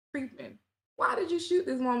did you shoot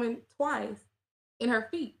this woman twice in her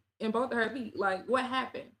feet, in both of her feet? Like, what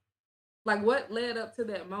happened? Like, what led up to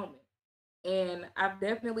that moment? And I've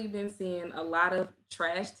definitely been seeing a lot of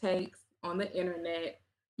trash takes on the internet,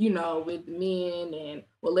 with men and,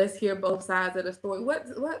 well, let's hear both sides of the story.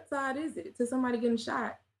 What side is it to somebody getting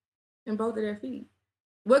shot in both of their feet?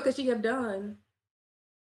 What could she have done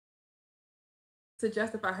to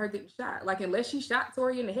justify her getting shot? Like, unless she shot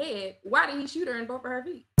Tori in the head, why did he shoot her in both of her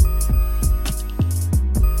feet?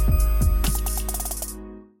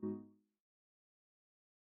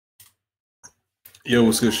 Yo,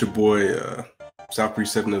 what's good? It's your boy, South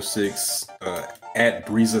Breeze 706, at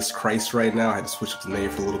Breezes Christ right now. I had to switch up the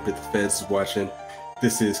name for a little bit. The feds is watching.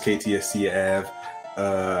 This is KTSC Ave.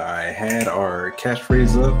 I had our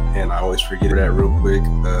catchphrase up, and I always forget that real quick.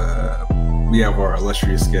 We have our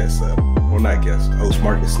illustrious guest, not guest, host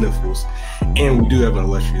Marcus Sniffles, and we do have an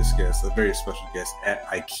illustrious guest, a very special guest, at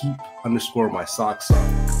I keep _ my socks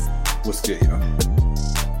on. What's good, y'all?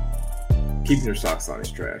 Keeping your socks on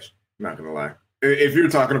is trash. I'm not gonna lie. If you're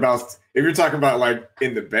talking about like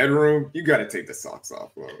in the bedroom, you got to take the socks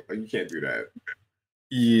off. Bro. Like, you can't do that.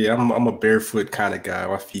 Yeah, I'm a barefoot kind of guy.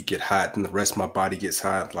 My feet get hot, and the rest of my body gets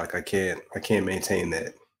hot. Like I can't maintain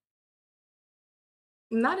that.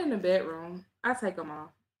 Not in the bedroom. I take them off.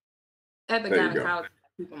 At the gynecologist, I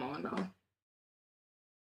keep them on though.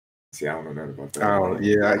 See, I don't know nothing about that.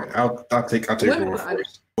 Yeah, I'll take your word for it.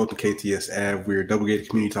 Welcome to KTS Ave. We're a double-gated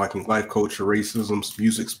community talking life, culture, racism,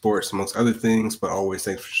 music, sports, amongst other things. But always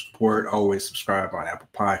thanks for your support. Always subscribe on Apple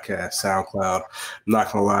Podcasts, SoundCloud. I'm not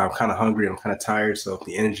gonna lie, I'm kind of hungry. I'm kind of tired. So if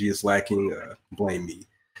the energy is lacking, blame me.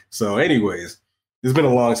 So, anyways, it's been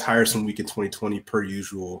a long, tiresome week in 2020 per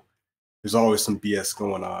usual. There's always some BS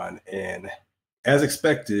going on, and as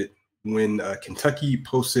expected, when Kentucky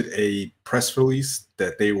posted a press release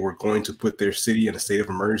that they were going to put their city in a state of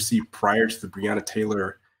emergency prior to the Breonna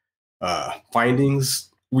Taylor findings,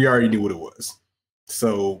 we already knew what it was.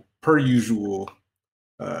 So, per usual,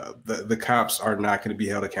 the cops are not going to be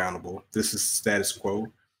held accountable. This is status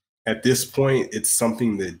quo. At this point, it's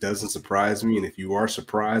something that doesn't surprise me. And if you are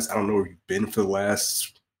surprised, I don't know where you've been for the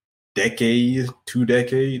last decade, 2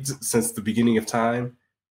 decades, since the beginning of time.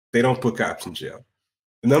 They don't put cops in jail.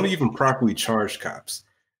 And they don't even properly charge cops.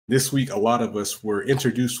 This week, a lot of us were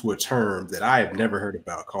introduced to a term that I have never heard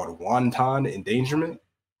about called wanton endangerment.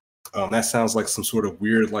 That sounds like some sort of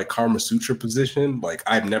weird, like Kama Sutra position. Like,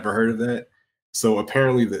 I've never heard of that. So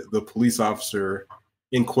apparently the police officer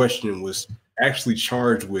in question was actually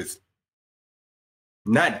charged with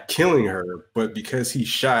not killing her, but because he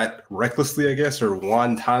shot recklessly, I guess, or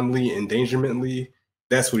wantonly, endangermently,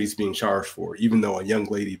 that's what he's being charged for, even though a young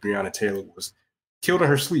lady, Breonna Taylor, was killed in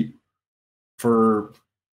her sleep for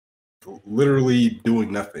literally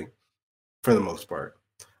doing nothing for the most part.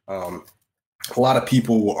 A lot of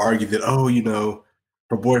people will argue that,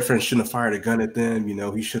 her boyfriend shouldn't have fired a gun at them.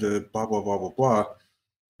 He should have blah, blah, blah, blah, blah.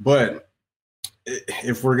 But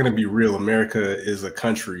if we're going to be real, America is a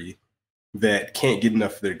country that can't get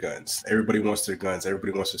enough of their guns. Everybody wants their guns.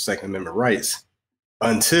 Everybody wants their Second Amendment rights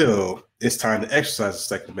until it's time to exercise the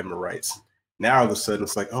Second Amendment rights. Now, all of a sudden,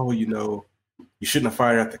 it's like, you shouldn't have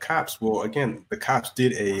fired at the cops. Well, again, the cops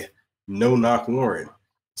did a no-knock warrant.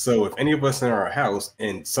 So if any of us in our house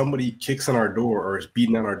and somebody kicks on our door or is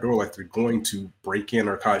beating on our door like they're going to break in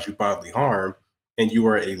or cause you bodily harm, and you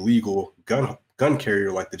are a legal gun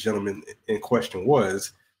carrier like the gentleman in question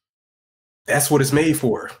was, that's what it's made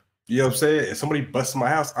for. You know what I'm saying? If somebody busts my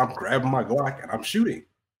house, I'm grabbing my Glock and I'm shooting.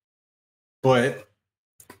 But,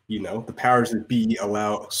 the powers that be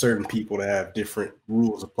allow certain people to have different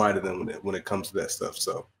rules apply to them when it comes to that stuff.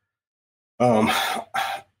 So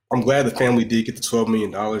I'm glad the family did get the $12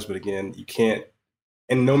 million, but again, you can't,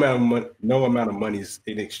 and no amount of money is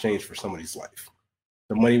in exchange for somebody's life.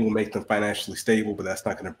 The money will make them financially stable, but that's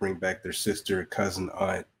not going to bring back their sister, cousin,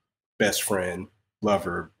 aunt, best friend,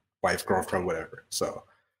 lover, wife, girlfriend, whatever. So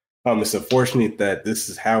it's unfortunate that this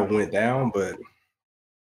is how it went down, but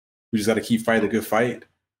we just got to keep fighting a good fight.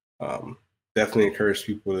 Definitely encourage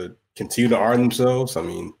people to continue to arm themselves. I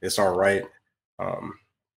mean, it's all right.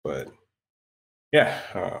 But yeah,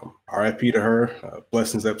 RIP to her,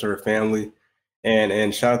 blessings up to her family,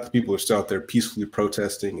 and shout out to people who are still out there peacefully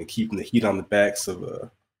protesting and keeping the heat on the backs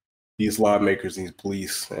of these lawmakers and these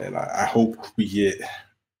police. And I hope we get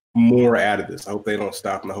more out of this. I hope they don't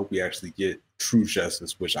stop, and I hope we actually get true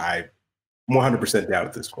justice, which I 100% doubt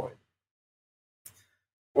at this point.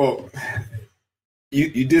 Well,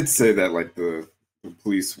 you did say that like the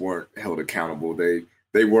police weren't held accountable.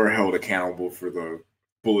 They were held accountable for the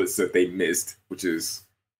bullets that they missed, which is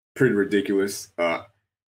pretty ridiculous.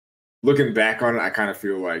 looking back on it, I kind of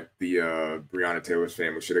feel like the Breonna Taylor's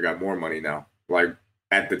family should have got more money now. Like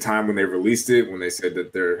at the time when they released it, when they said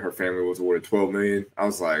that her family was awarded $12 million, I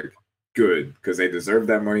was like, good, because they deserve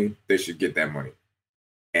that money. They should get that money.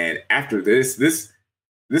 And after this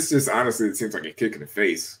just honestly, it seems like a kick in the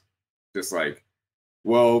face. Just like,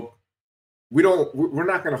 well, we're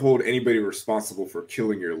not going to hold anybody responsible for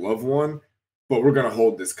killing your loved one, but we're going to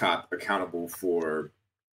hold this cop accountable for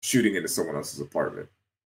shooting into someone else's apartment.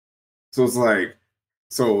 So it's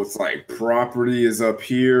like property is up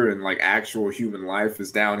here and like actual human life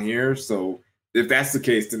is down here. So if that's the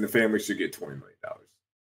case, then the family should get $20 million.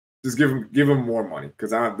 Just give them more money,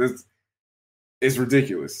 because this is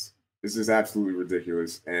ridiculous. It's just absolutely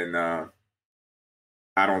ridiculous, and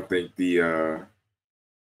I don't think a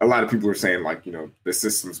lot of people are saying, like, you know, the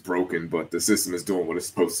system's broken, but the system is doing what it's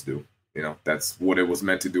supposed to do. You know, that's what it was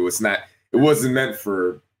meant to do. It wasn't meant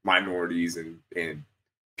for minorities and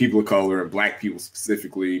people of color and Black people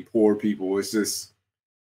specifically, poor people. It's just,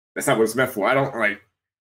 that's not what it's meant for. I don't like.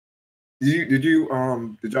 Did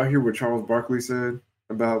y'all hear what Charles Barkley said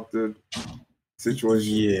about the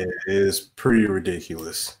situation? Yeah, it's pretty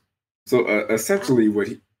ridiculous. So essentially,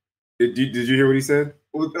 did you hear what he said?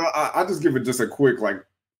 Well, I'll just give it just a quick like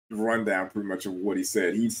rundown, pretty much, of what he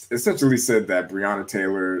said. He essentially said that Breonna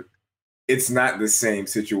Taylor, it's not the same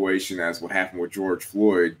situation as what happened with George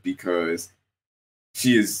Floyd, because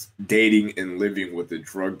she is dating and living with a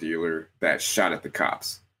drug dealer that shot at the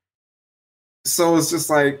cops. So it's just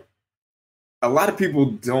like, a lot of people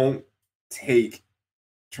don't take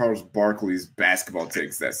Charles Barkley's basketball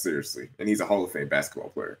takes that seriously, and he's a Hall of Fame basketball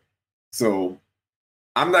player. So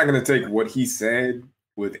I'm not going to take what he said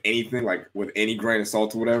with anything, like with any grain of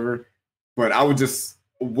salt or whatever, but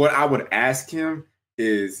what I would ask him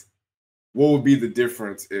is, what would be the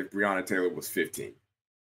difference if Breonna Taylor was 15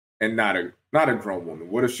 and not a grown woman?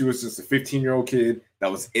 What if she was just a 15-year-old kid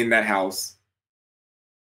that was in that house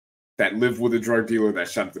that lived with a drug dealer that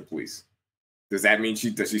shot at the police? Does that mean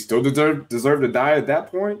does she still deserve to die at that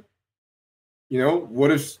point? You know,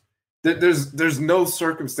 what if there's no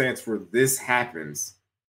circumstance where this happens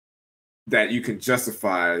that you can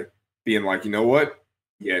justify being like, you know what?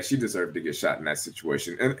 Yeah, she deserved to get shot in that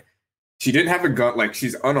situation. And she didn't have a gun, like,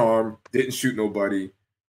 she's unarmed, didn't shoot nobody.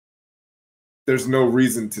 There's no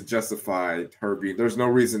reason to justify there's no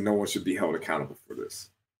reason no one should be held accountable for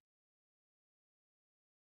this.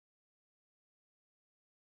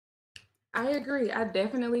 I agree. I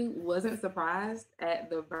definitely wasn't surprised at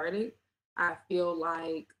the verdict. I feel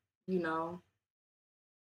like, you know,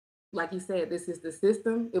 like you said, this is the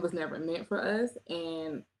system. It was never meant for us.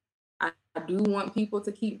 And I do want people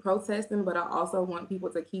to keep protesting, but I also want people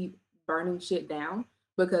to keep burning shit down,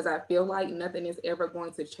 because I feel like nothing is ever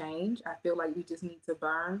going to change. I feel like we just need to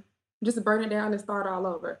burn it down and start all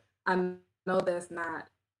over. I know that's not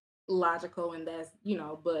logical, and that's, you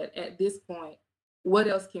know, but at this point, what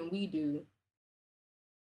else can we do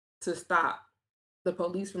to stop the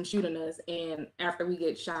police from shooting us? And after we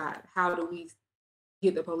get shot, how do we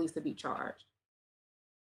get the police to be charged?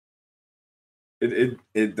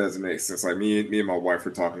 It doesn't make sense. Like me and my wife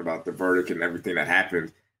were talking about the verdict and everything that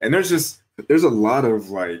happened, and there's a lot of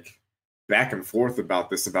like back and forth about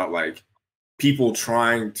this, about like people are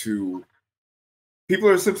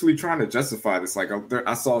simply trying to justify this. Like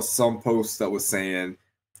I saw some posts that was saying,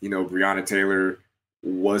 you know, Breonna Taylor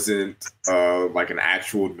wasn't like an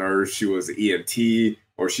actual nurse. She was an EMT,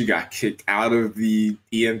 or she got kicked out of the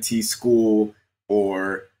EMT school,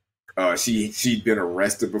 or she'd been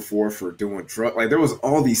arrested before for doing drug. Like there was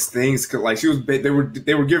all these things. Like they were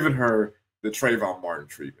giving her the Trayvon Martin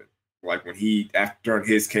treatment. Like when during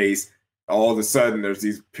his case, all of a sudden there's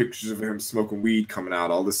these pictures of him smoking weed coming out.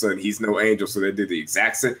 All of a sudden he's no angel. So they did the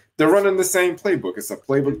exact same. They're running the same playbook. It's a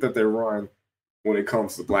playbook that they run when it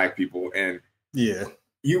comes to Black people. And yeah,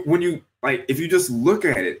 if you just look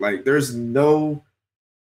at it, like there's no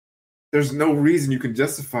reason you can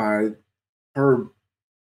justify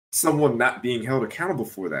someone not being held accountable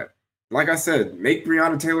for that. Like I said, make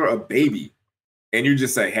Breonna Taylor a baby, and you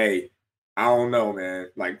just say, hey, I don't know, man.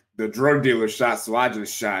 Like the drug dealer shot, so I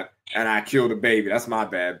just shot and I killed a baby. That's my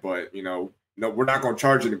bad. But you know, no, we're not going to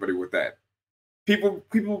charge anybody with that. People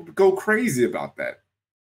go crazy about that.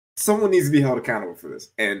 Someone needs to be held accountable for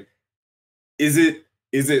this. And is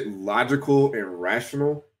it logical and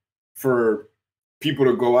rational for people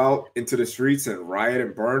to go out into the streets and riot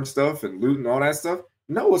and burn stuff and loot and all that stuff?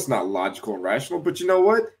 No, it's not logical and rational. But you know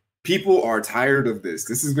what? People are tired of this.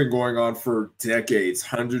 This has been going on for decades,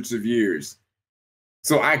 hundreds of years.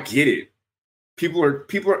 So I get it. People are,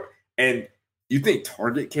 and you think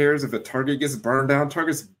Target cares if a Target gets burned down?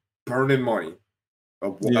 Target's burning money.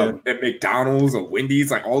 at McDonald's, a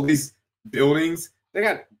Wendy's, like all these buildings.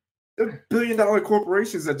 They're billion-dollar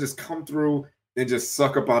corporations that just come through and just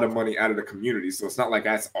suck up all the money out of the community. So it's not like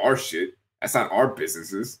that's our shit. That's not our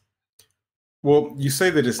businesses. Well, you say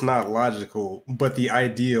that it's not logical, but the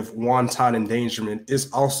idea of wanton endangerment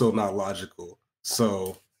is also not logical.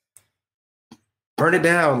 So burn it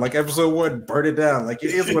down, like episode 1. Burn it down, like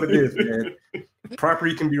it is what it is, man.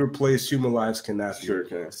 Property can be replaced, human lives cannot. Sure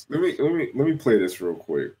can. Let me play this real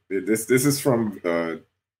quick. This is from a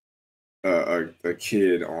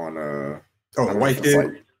kid on a white kid.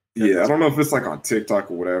 Like, yeah, I don't know if it's like on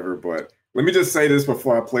TikTok or whatever, but let me just say this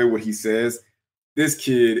before I play what he says. This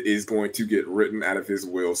kid is going to get written out of his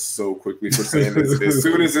will so quickly for saying this. As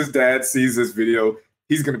soon as his dad sees this video,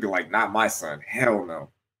 he's going to be like, not my son. Hell no.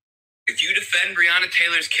 If you defend Breonna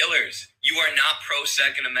Taylor's killers, you are not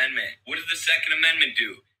pro-Second Amendment. What does the Second Amendment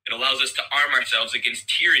do? It allows us to arm ourselves against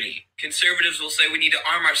tyranny. Conservatives will say we need to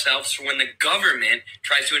arm ourselves for when the government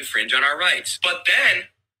tries to infringe on our rights. But then,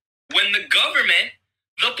 when the government,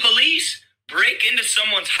 the police, break into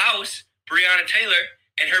someone's house, Breonna Taylor,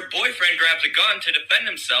 and her boyfriend grabs a gun to defend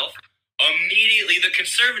himself, immediately the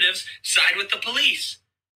conservatives side with the police.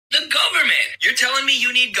 The government! You're telling me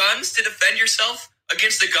you need guns to defend yourself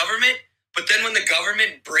against the government? But then when the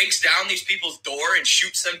government breaks down these people's door and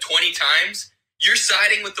shoots them 20 times, you're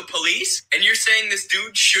siding with the police? And you're saying this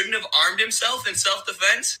dude shouldn't have armed himself in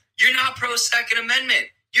self-defense? You're not pro-Second Amendment.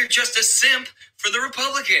 You're just a simp for the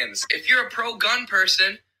Republicans. If you're a pro-gun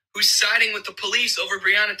person who's siding with the police over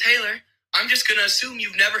Breonna Taylor, I'm just going to assume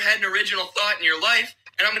you've never had an original thought in your life,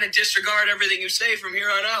 and I'm going to disregard everything you say from here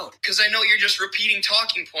on out. Because I know you're just repeating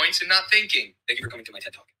talking points and not thinking. Thank you for coming to my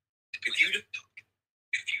TED Talk.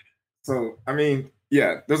 So, I mean,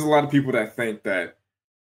 yeah, there's a lot of people that think that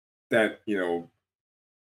you know,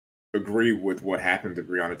 agree with what happened to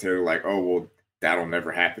Breonna Taylor. Like, oh, well, that'll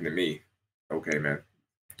never happen to me. Okay, man.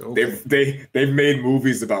 Okay. They've made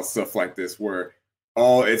movies about stuff like this where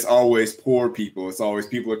it's always poor people. It's always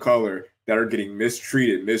people of color that are getting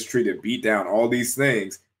mistreated, beat down, all these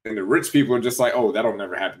things. And the rich people are just like, oh, that'll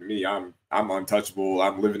never happen to me. I'm untouchable.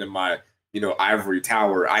 I'm living in my, ivory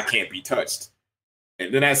tower. I can't be touched.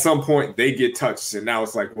 And then at some point they get touched. And now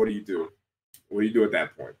it's like, what do you do? What do you do at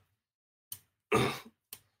that point?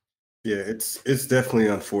 Yeah, it's definitely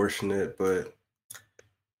unfortunate, but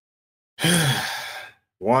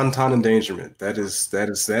wanton endangerment. That is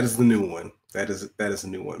the new one. That is a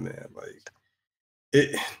new one, man. Like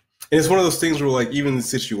it's one of those things where, like, even in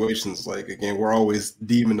situations, like, again, we're always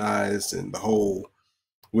demonized, and the whole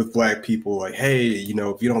with Black people, like, hey, if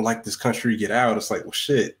you don't like this country, get out. It's like, well,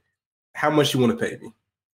 shit, how much you want to pay me?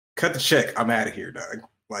 Cut the check. I'm out of here, dog.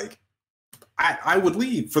 Like, I would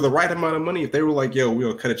leave for the right amount of money if they were like, yo,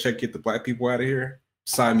 we'll cut a check, get the Black people out of here.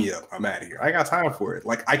 Sign me up. I'm out of here. I got time for it.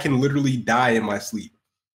 Like, I can literally die in my sleep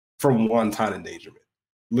from wanton endangerment.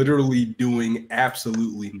 Literally doing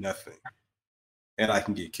absolutely nothing. And I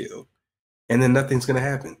can get killed. And then nothing's going to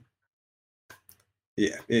happen.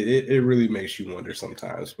 Yeah, it really makes you wonder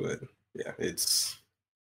sometimes. But yeah, it's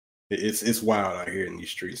wild out here in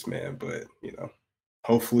these streets, man. But,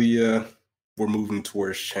 hopefully we're moving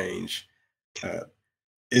towards change.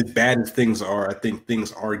 As bad as things are, I think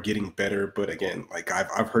things are getting better. But again, like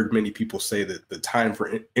I've heard many people say that the time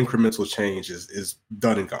for incremental change is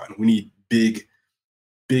done and gone. We need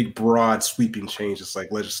big, broad, sweeping changes,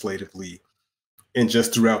 like legislatively and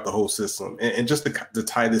just throughout the whole system. And just to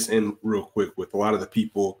tie this in real quick with a lot of the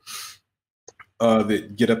people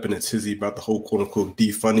that get up in a tizzy about the whole quote unquote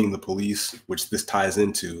defunding the police, which this ties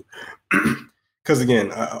into. Because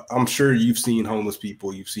again, I'm sure you've seen homeless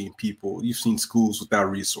people, you've seen schools without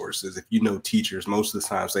resources. If you know teachers, most of the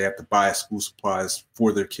times they have to buy school supplies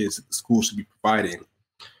for their kids that the school should be providing.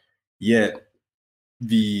 Yet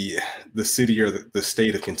the city or the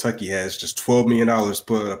state of Kentucky has just $12 million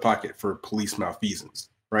put in a pocket for police malfeasance,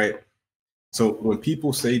 right? So when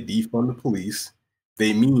people say defund the police,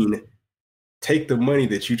 they mean take the money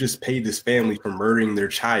that you just paid this family for murdering their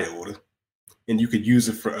child, and you could use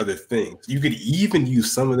it for other things. You could even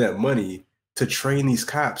use some of that money to train these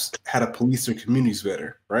cops how to police their communities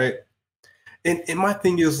better, right? And my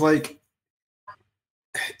thing is, like,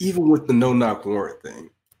 even with the no-knock warrant thing,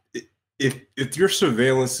 if your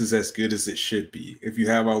surveillance is as good as it should be, if you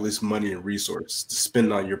have all this money and resources to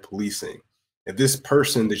spend on your policing, if this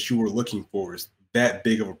person that you were looking for is that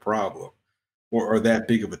big of a problem or that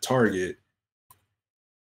big of a target,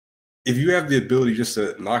 if you have the ability just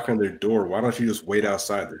to knock on their door, why don't you just wait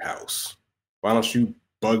outside their house? Why don't you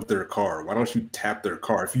bug their car? Why don't you tap their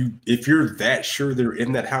car? If you're that sure they're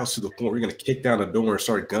in that house to the point where you're going to kick down the door and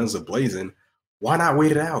start guns a-blazing, why not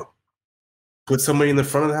wait it out? Put somebody in the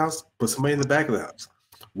front of the house, put somebody in the back of the house.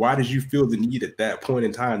 Why did you feel the need at that point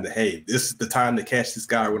in time that, hey, this is the time to catch this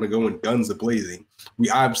guy? We're going to go in guns a-blazing. We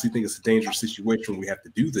obviously think it's a dangerous situation. We have to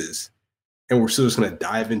do this. And we're still just going to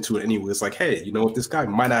dive into it anyway. It's like, hey, you know what? This guy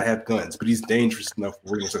might not have guns, but he's dangerous enough.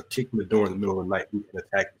 We're going to kick in the door in the middle of the night and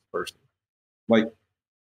attack this person. Like,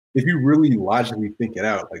 if you really logically think it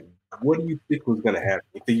out, like, what do you think was going to happen?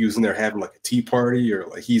 You think he was in there having like a tea party, or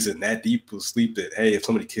like he's in that deep of sleep that, hey, if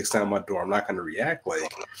somebody kicks down my door, I'm not going to react? Like,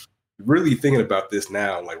 really thinking about this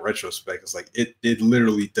now, like retrospect, it's like it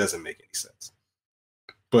literally doesn't make any sense.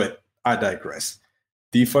 But I digress.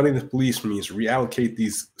 Defunding the police means reallocate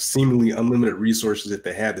these seemingly unlimited resources that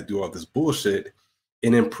they had to do all this bullshit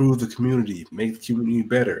and improve the community, make the community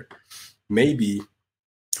better. Maybe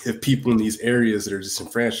if people in these areas that are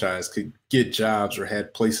disenfranchised could get jobs or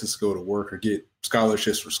had places to go to work or get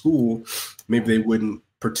scholarships for school, maybe they wouldn't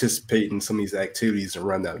participate in some of these activities and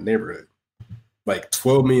run down the neighborhood. Like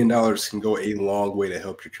 $12 million can go a long way to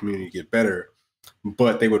help your community get better,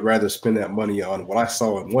 but they would rather spend that money on what I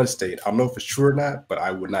saw in one state. I don't know if it's true or not, but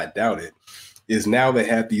I would not doubt it. Is now they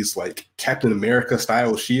have these like Captain America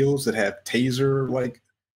style shields that have taser like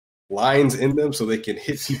lines in them so they can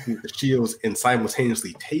hit people with the shields and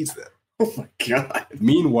simultaneously tase them. Oh my God.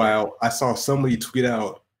 Meanwhile, I saw somebody tweet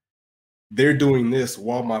out, they're doing this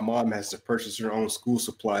while my mom has to purchase her own school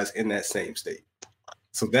supplies in that same state.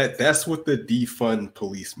 So that's what the defund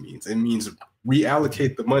police means. It means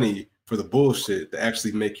reallocate the money for the bullshit to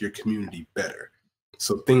actually make your community better.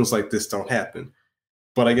 So things like this don't happen.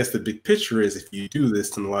 But I guess the big picture is if you do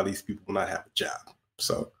this, then a lot of these people will not have a job.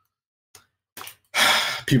 So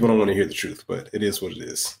people don't want to hear the truth, but it is what it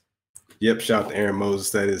is. Yep, shout out to Aaron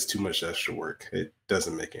Moses. That is too much extra work. It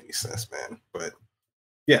doesn't make any sense, man. But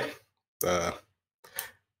yeah,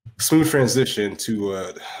 smooth transition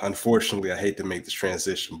to, unfortunately, I hate to make this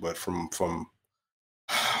transition, but from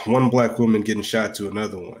one black woman getting shot to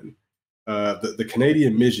another one, the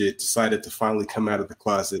Canadian midget decided to finally come out of the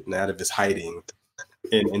closet and out of his hiding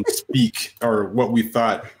and speak, or what we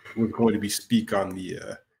thought was going to be speak on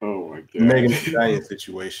the Megan Thee Stallion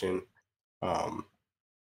situation.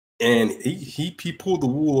 And he pulled the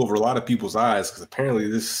wool over a lot of people's eyes because apparently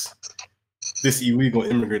this illegal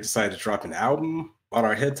immigrant decided to drop an album on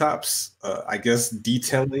our head tops, I guess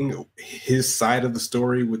detailing his side of the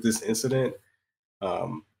story with this incident.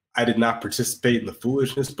 I did not participate in the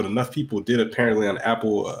foolishness, but enough people did apparently on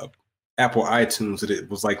Apple iTunes that it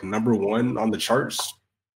was like #1 on the charts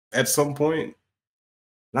at some point.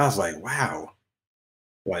 And I was like, wow.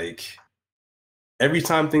 Like, every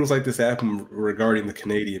time things like this happen regarding the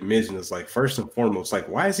Canadian midget, it's like, first and foremost, like,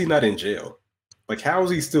 why is he not in jail? Like, how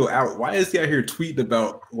is he still out? Why is he out here tweeting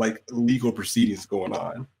about like legal proceedings going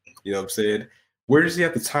on? You know what I'm saying? Where does he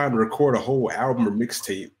have the time to record a whole album or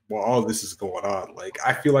mixtape while all this is going on? Like,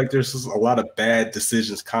 I feel like there's just a lot of bad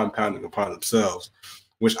decisions compounding upon themselves,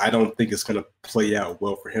 which I don't think is going to play out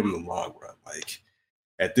well for him in the long run. Like,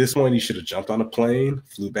 at this point, he should have jumped on a plane,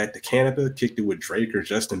 flew back to Canada, kicked it with Drake or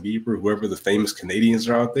Justin Bieber, whoever the famous Canadians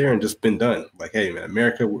are out there, and just been done. Like, hey, man,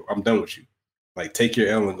 America, I'm done with you. Like, take your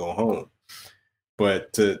L and go home.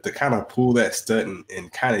 But to kind of pull that stunt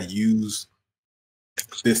and kind of use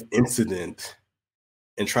this incident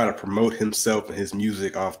and try to promote himself and his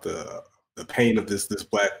music off the pain of this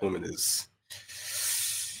black woman it's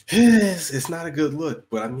not a good look.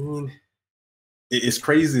 But I mean, it's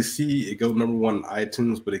crazy to see it go #1 on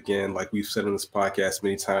iTunes. But again, like we've said in this podcast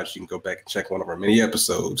many times, you can go back and check one of our many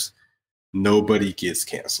episodes. Nobody gets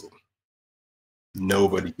canceled.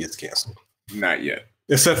 Nobody gets canceled. Not yet.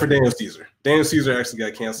 Except for Daniel Caesar. Daniel Caesar actually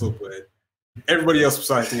got canceled, but everybody else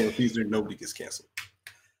besides Daniel Caesar, nobody gets canceled.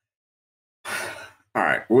 All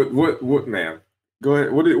right. What, man? Go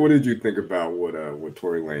ahead. What did you think about what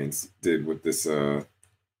Tory Lanez did with this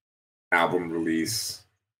album release?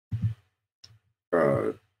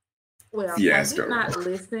 Well, fiasco. I did not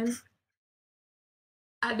listen.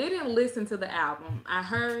 I didn't listen to the album. I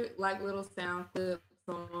heard like little sound clips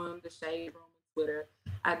on the Shade Room on Twitter.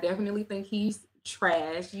 I definitely think he's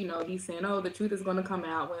trash. You know, he's saying, oh, the truth is going to come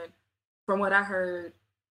out. When, from what I heard,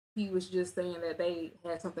 he was just saying that they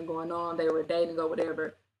had something going on. They were dating or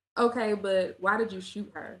whatever. Okay, but why did you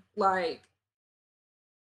shoot her? Like,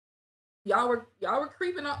 y'all were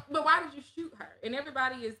creeping up, but why did you shoot her? And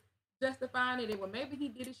everybody is justifying it. And well, maybe he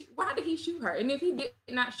did it. Why did he shoot her? And if he did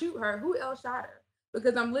not shoot her, who else shot her?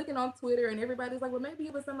 Because I'm looking on Twitter and everybody's like, well, maybe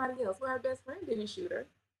it was somebody else. Well, her best friend didn't shoot her.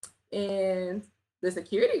 And the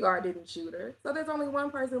security guard didn't shoot her. So there's only one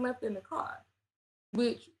person left in the car,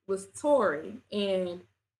 which was Tory. And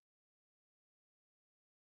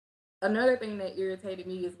another thing that irritated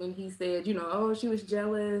me is when he said, oh, she was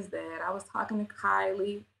jealous that I was talking to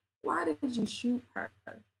Kylie. Why did you shoot her?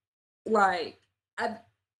 Like, I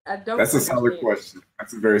don't. That's a solid question.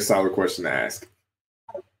 That's a very solid question to ask.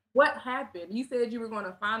 What happened? You said you were going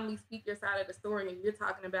to finally speak your side of the story, and you're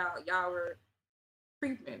talking about y'all were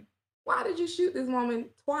creeping. Why did you shoot this woman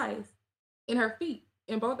twice in her feet,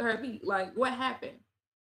 in both of her feet? Like, what happened?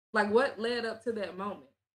 Like, what led up to that moment?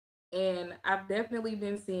 And I've definitely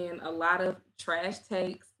been seeing a lot of trash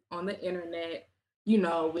takes on the internet,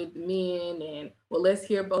 with men and, well, let's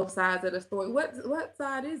hear both sides of the story. What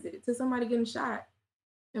side is it to somebody getting shot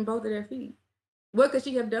in both of their feet? What could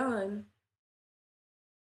she have done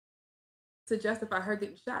to justify her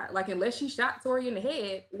getting shot? Like, unless she shot Tory in the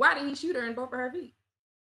head, why did he shoot her in both of her feet?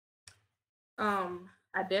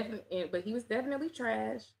 But he was definitely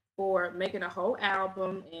trash for making a whole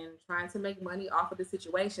album and trying to make money off of the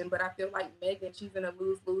situation. But I feel like Megan, she's in a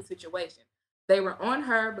lose-lose situation. They were on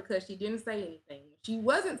her because she didn't say anything. She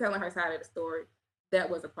wasn't telling her side of the story. That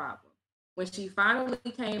was a problem. When she finally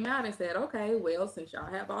came out and said, okay, well, since y'all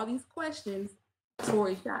have all these questions,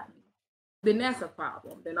 Tory shot me, then that's a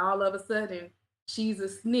problem. Then all of a sudden, she's a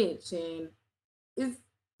snitch, and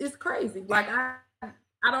it's crazy. Like, I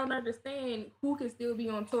don't understand who can still be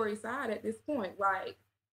on Tory's side at this point. Like,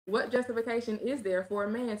 what justification is there for a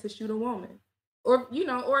man to shoot a woman? Or,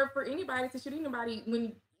 or for anybody to shoot anybody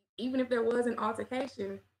even if there was an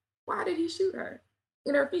altercation, why did he shoot her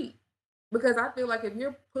in her feet? Because I feel like if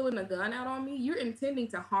you're pulling a gun out on me, you're intending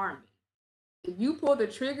to harm me. If you pull the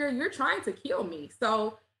trigger, you're trying to kill me.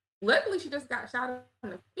 So luckily she just got shot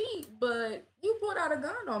in the feet, but you pulled out a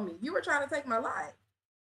gun on me. You were trying to take my life,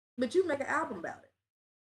 but you make an album about it.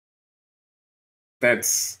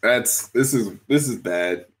 This is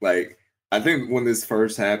bad. Like, I think when this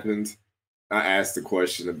first happened, I asked the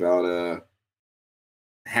question about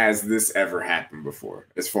has this ever happened before,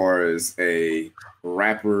 as far as a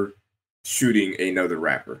rapper shooting another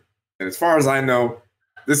rapper? And as far as I know,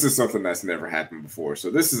 this is something that's never happened before.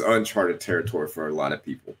 So this is uncharted territory for a lot of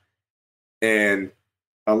people. And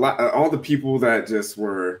all the people that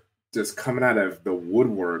were coming out of the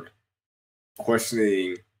woodwork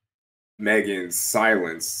questioning Megan's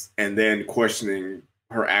silence and then questioning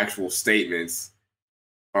her actual statements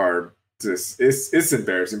are just, it's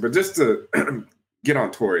embarrassing. But just to get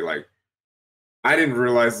on Tory, like, I didn't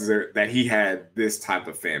realize that he had this type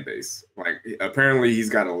of fan base. Like, apparently he's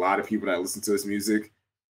got a lot of people that listen to his music.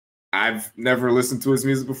 I've never listened to his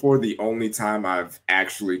music before. The only time I've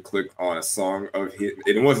actually clicked on a song of his,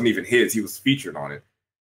 and it wasn't even his, he was featured on it,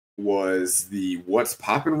 was the What's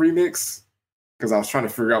Poppin' remix. Because I was trying to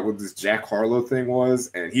figure out what this Jack Harlow thing was.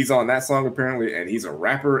 And he's on that song apparently, and he's a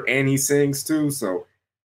rapper and he sings too. So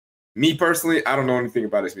me personally, I don't know anything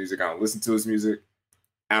about his music. I don't listen to his music.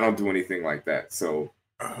 I don't do anything like that. So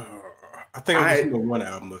I think I listened to one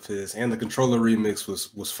album of his, and the Controller remix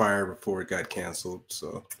was fire before it got canceled.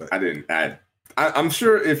 So I didn't. I'm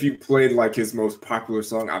sure if you played like his most popular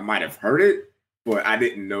song, I might have heard it, but I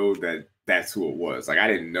didn't know that that's who it was. Like, I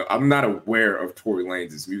didn't know. I'm not aware of Tory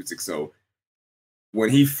Lanez' music. So when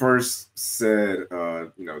he first said,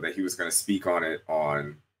 that he was going to speak on it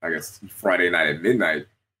on, I guess, Friday night at midnight,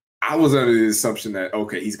 I was under the assumption that,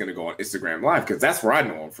 okay, he's going to go on Instagram Live, because that's where I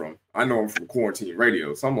know him from. I know him from Quarantine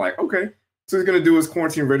Radio. So I'm like, okay, so he's going to do his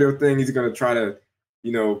Quarantine Radio thing. He's going to try to,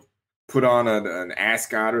 put on an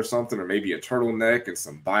ascot or something, or maybe a turtleneck and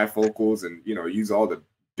some bifocals and, use all the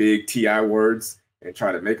big TI words and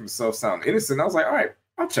try to make himself sound innocent. I was like, all right,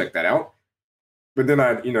 I'll check that out. But then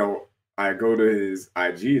I go to his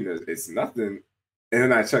IG and it's nothing. And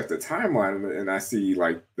then I check the timeline and I see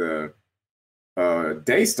like the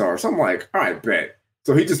Daystar. So I'm like, all right, bet.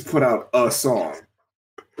 So he just put out a song.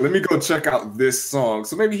 Let me go check out this song.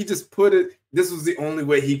 So maybe he just put it, this was the only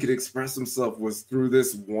way he could express himself was through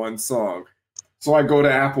this one song. So I go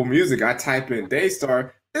to Apple Music, I type in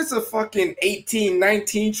Daystar. It's a fucking 18,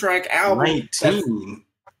 19 track album. 19?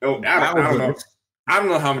 I don't know. I don't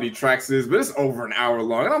know how many tracks it is, but it's over an hour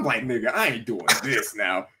long. And I'm like, nigga, I ain't doing this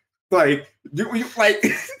now. Like, you like,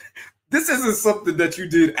 this isn't something that you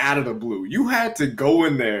did out of the blue. You had to go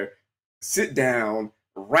in there, sit down,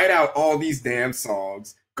 write out all these damn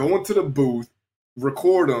songs, go into the booth,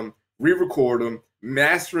 record them, re-record them,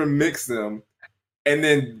 master and mix them, and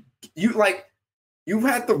then you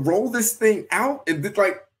had to roll this thing out, and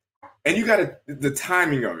you got the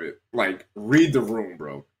timing of it. Like, read the room,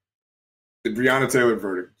 bro. The Breonna Taylor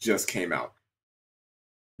verdict just came out.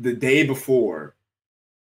 The day before,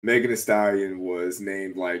 Megan Thee Stallion was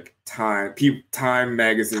named like Time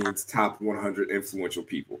Magazine's top 100 influential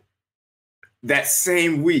people. That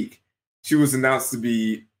same week, she was announced to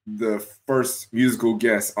be the first musical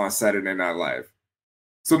guest on Saturday Night Live.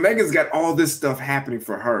 So Megan's got all this stuff happening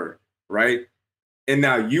for her, right? And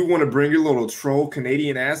now you want to bring your little troll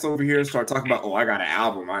Canadian ass over here and start talking about, oh, I got an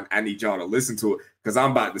album. I need y'all to listen to it because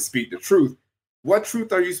I'm about to speak the truth. What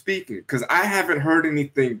truth are you speaking? Because I haven't heard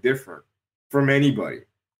anything different from anybody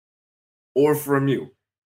or from you.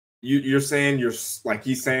 You're saying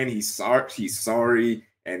he's saying he's sorry,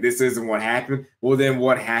 and this isn't what happened. Well, then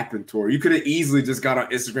what happened, Tori? You could have easily just got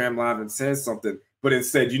on Instagram Live and said something, but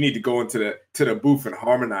instead you need to go into the booth and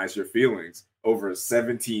harmonize your feelings over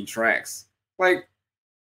 17 tracks. Like,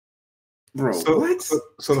 bro, what?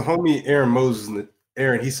 So the homie Aaron Moses,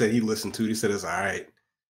 Aaron, he said he listened to it. He said it's all right.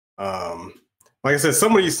 Like I said,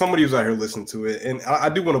 somebody was out here listening to it, and I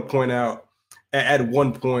do want to point out at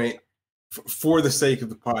one point, for the sake of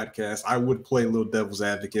the podcast, I would play a little devil's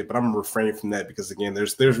advocate, but I'm gonna refrain from that because again,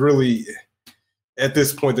 there's really at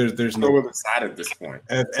this point there's no other side at this point.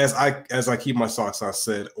 As I keep my socks on,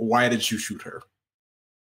 said, why did you shoot her?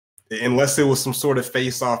 Unless it was some sort of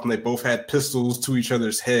face off and they both had pistols to each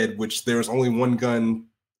other's head, which there was only one gun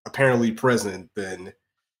apparently present, then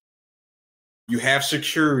you have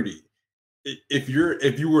security. If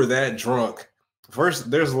you were that drunk, first,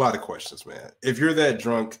 there's a lot of questions, man. If you're that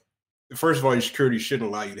drunk, first of all, your security shouldn't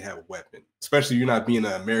allow you to have a weapon, especially you not being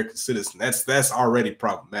an American citizen. That's already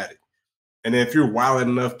problematic. And if you're wild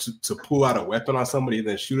enough to pull out a weapon on somebody and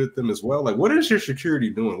then shoot at them as well, like what is your security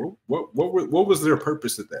doing? What was their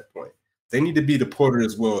purpose at that point? They need to be deported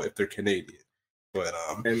as well if they're Canadian. But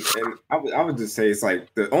and I would just say it's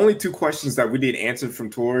like the only two questions that we need answered from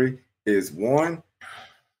Tori is one,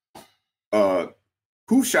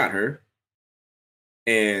 who shot her,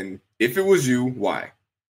 and if it was you, why?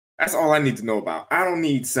 That's all I need to know about. I don't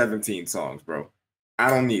need 17 songs, bro. I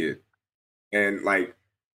don't need it. And like,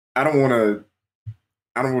 I don't want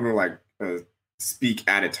to like speak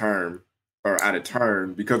out of turn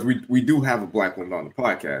because we do have a black woman on the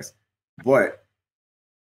podcast, but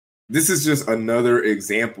this is just another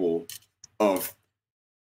example of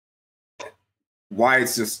why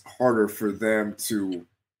it's just harder for them to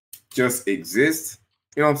just exist.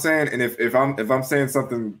 You know what I'm saying? And if I'm saying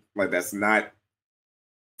something like that's not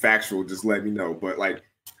factual, just let me know. But like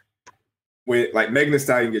when like Megan Thee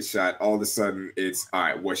Stallion gets shot, all of a sudden it's all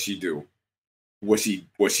right. What'd she do? Was she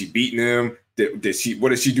beating him? What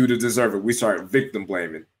did she do to deserve it? We start victim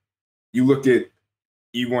blaming. You want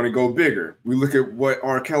to go bigger. We look at what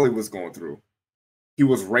R. Kelly was going through. He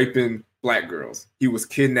was raping black girls. He was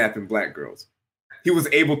kidnapping black girls. He was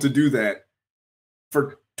able to do that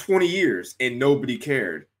for 20 years and nobody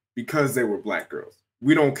cared because they were black girls.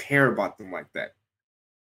 We don't care about them like that.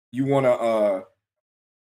 You want to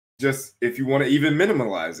if you want to even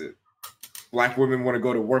minimalize it, black women want to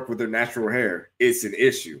go to work with their natural hair. It's an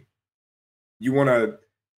issue. You want to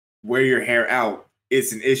wear your hair out.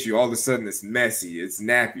 It's an issue. All of a sudden it's messy. It's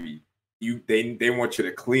nappy. They want you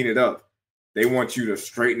to clean it up. They want you to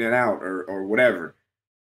straighten it out or whatever.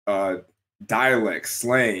 Dialect,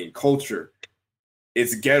 slang, culture.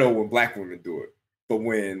 It's ghetto when black women do it. But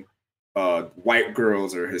when white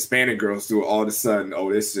girls or Hispanic girls do it, all of a sudden,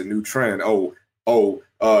 oh, this is a new trend.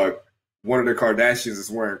 One of the Kardashians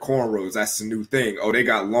is wearing cornrows. That's the new thing. Oh, they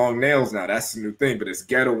got long nails now. That's the new thing. But it's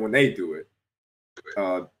ghetto when they do it.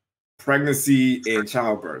 Pregnancy and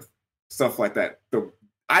childbirth, stuff like that.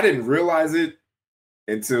 I didn't realize it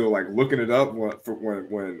until like looking it up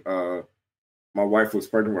when my wife was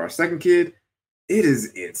pregnant with our second kid. It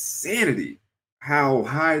is insanity how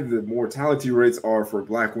high the mortality rates are for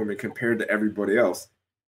black women compared to everybody else.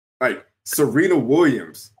 Like Serena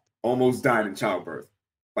Williams almost died in childbirth.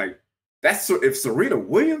 Like if Serena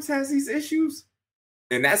Williams has these issues,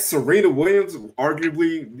 and that's Serena Williams,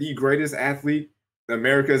 arguably the greatest athlete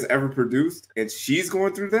America has ever produced, and she's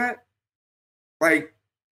going through that, like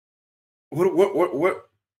what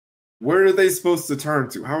where are they supposed to turn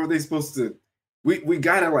to? How are they supposed to we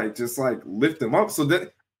gotta like just like lift them up? So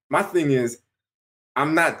that my thing is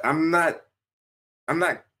I'm not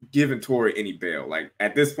giving Tori any bail. Like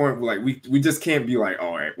at this point, like we just can't be like,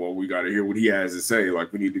 all right, well, we gotta hear what he has to say.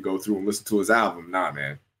 Like we need to go through and listen to his album. Nah,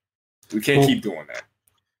 man. We can't keep doing that.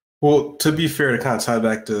 Well, to be fair, to kind of tie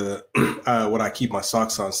back to what I keep my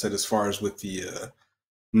socks on said as far as with the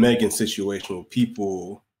Megan situation with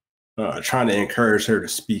people trying to encourage her to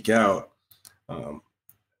speak out,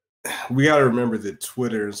 we got to remember that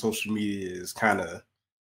Twitter and social media is kind of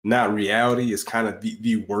not reality. It's kind of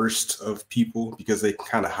the worst of people because they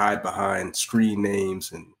kind of hide behind screen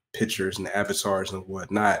names and pictures and avatars and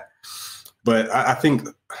whatnot. But I think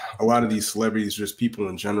a lot of these celebrities, just people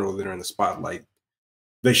in general that are in the spotlight,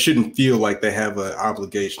 they shouldn't feel like they have an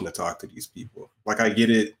obligation to talk to these people. Like, I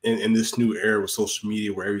get it in this new era with social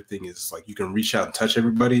media where everything is like you can reach out and touch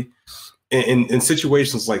everybody. In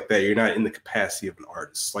situations like that, you're not in the capacity of an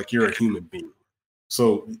artist. Like, you're a human being.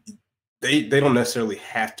 So they don't necessarily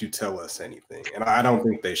have to tell us anything. And I don't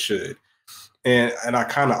think they should. And I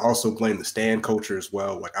kind of also blame the stan culture as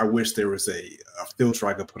well. Like, I wish there was a filter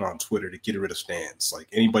I could put on Twitter to get rid of stans. Like,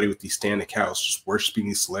 anybody with these stan accounts just worshiping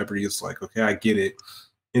these celebrities, like, okay, I get it.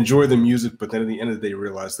 Enjoy the music, but then at the end of the day,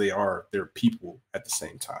 realize they're people at the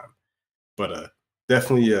same time. But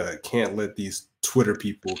definitely can't let these Twitter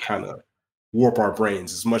people kind of warp our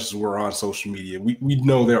brains as much as we're on social media. We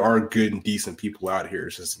know there are good and decent people out here.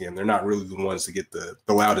 It's just, again, they're not really the ones to get the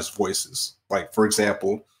loudest voices. Like, for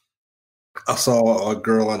example, I saw a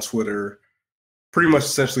girl on Twitter pretty much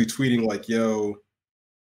essentially tweeting like, yo,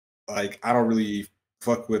 like, I don't really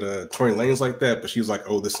fuck with Tory Lanez like that, but she was like,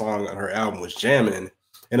 oh, this song on her album was jamming.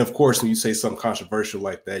 And of course, when you say something controversial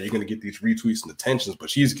like that, you're going to get these retweets and attentions, but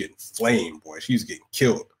she's getting flamed, boy. She's getting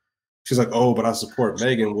killed. She's like, oh, but I support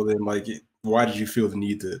Megan. Well, then, like, why did you feel the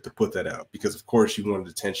need to put that out? Because, of course, you wanted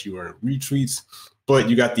attention, you wanted retweets, but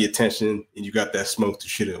you got the attention and you got that smoke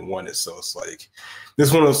that you didn't want it. So it's like, this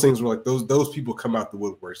is one of those things where, like, those people come out the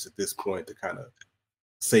woodworks at this point to kind of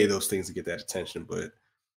say those things to get that attention. But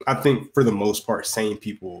I think for the most part, sane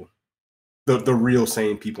people, the real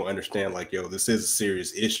sane people understand, like, yo, this is a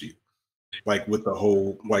serious issue. Like, with the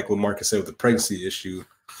whole, like what Marcus said with the pregnancy issue,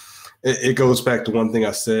 it goes back to one thing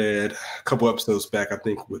I said a couple episodes back, I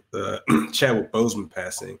think, with Chadwick Boseman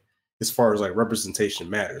passing, as far as like representation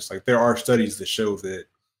matters. Like, there are studies that show that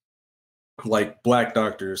like Black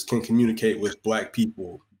doctors can communicate with Black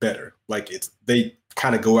people better. Like, they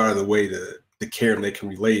kind of go out of the way to care and they can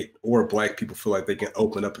relate, or Black people feel like they can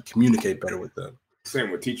open up and communicate better with them. Same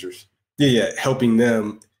with teachers. Yeah, helping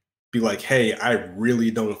them be like, hey, I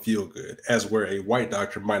really don't feel good, as where a white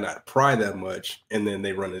doctor might not pry that much, and then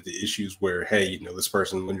they run into issues where, hey, you know, this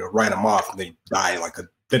person, when you write them off and they die like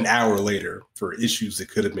an hour later for issues that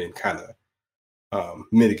could have been kind of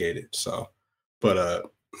mitigated. So, but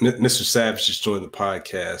Mr. Savage just joined the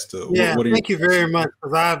podcast. Thank you very much,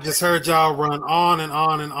 because I've just heard y'all run on and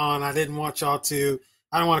on and on. I didn't want y'all to.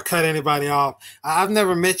 I don't want to cut anybody off. I've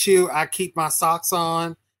never met you. I keep my socks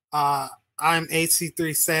on. I'm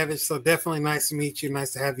HC3 Savage, so definitely nice to meet you.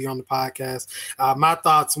 Nice to have you on the podcast. My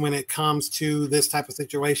thoughts when it comes to this type of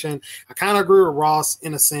situation, I kind of agree with Ross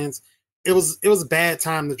in a sense. It was a bad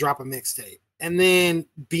time to drop a mixtape. And then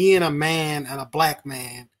being a man and a Black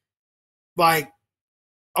man, like,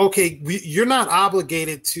 okay, you're not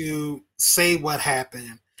obligated to say what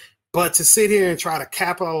happened, but to sit here and try to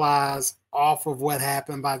capitalize off of what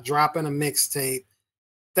happened by dropping a mixtape,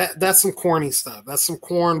 that's some corny stuff. That's some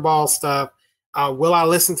cornball stuff. Will I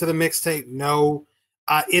listen to the mixtape? No.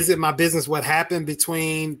 Is it my business what happened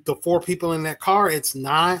between the 4 people in that car? It's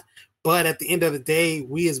not. But at the end of the day,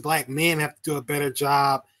 we as Black men have to do a better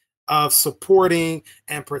job of supporting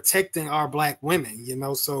and protecting our Black women, you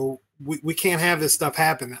know, so we can't have this stuff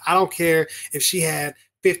happen. I don't care if she had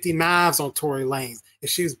 50 knives on Tory Lanez, if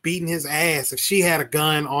she was beating his ass, if she had a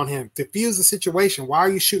gun on him. Diffuse the situation. Why are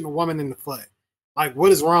you shooting a woman in the foot? Like,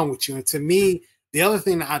 what is wrong with you? And to me, the other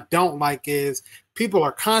thing that I don't like is people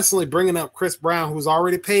are constantly bringing up Chris Brown, who's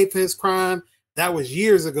already paid for his crime. That was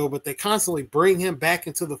years ago, but they constantly bring him back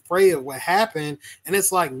into the fray of what happened. And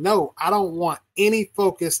it's like, no, I don't want any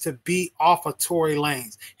focus to be off of Tory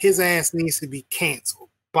Lanez. His ass needs to be canceled.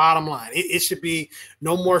 Bottom line, it should be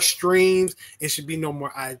no more streams. It should be no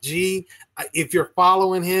more IG. If you're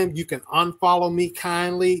following him, you can unfollow me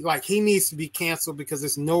kindly. Like, he needs to be canceled because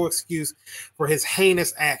there's no excuse for his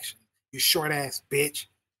heinous action. You short ass bitch.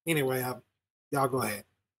 Anyway, y'all go ahead.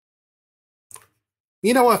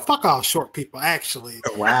 You know what? Fuck all short people, actually.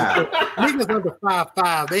 Wow. Niggas under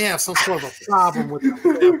 5'5", they have some sort of a problem with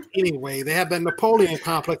them anyway. They have that Napoleon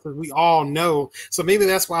complex, as we all know. So maybe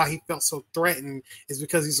that's why he felt so threatened, is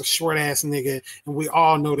because he's a short-ass nigga, and we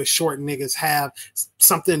all know that short niggas have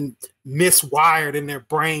something miswired in their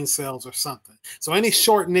brain cells or something. So any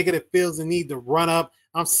short nigga that feels the need to run up,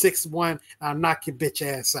 I'm 6'1", I'll knock your bitch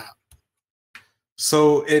ass out.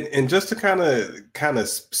 So, and just to kind of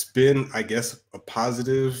spin, I guess, a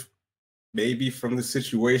positive maybe from the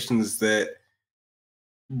situation is that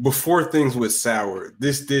before things went sour,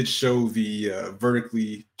 this did show the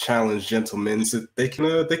vertically challenged gentlemen that they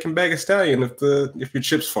can bag a stallion if your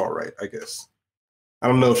chips fall right, I guess. I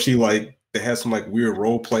don't know if they had some like weird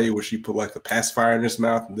role play where she put like the pacifier in his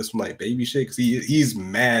mouth and this one like baby shit, because he's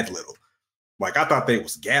mad little. Like, I thought they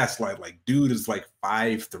was gaslight. Like, dude is like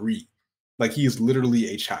 5'3". Like, he is literally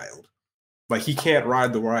a child. Like he can't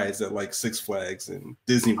ride the rides at like Six Flags and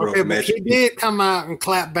Disney World. Okay, but he did come out and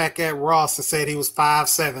clap back at Ross and said he was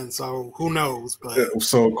 5'7", so who knows? But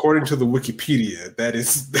so according to the Wikipedia, that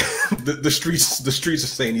is the streets. The streets are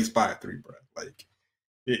saying he's 5'3", bro. Like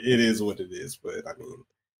it is what it is. But I mean,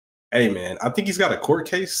 hey man, I think he's got a court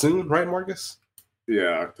case soon, right, Marcus?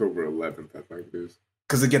 Yeah, October 11th, I think it is.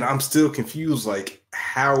 Because again, I'm still confused. Like,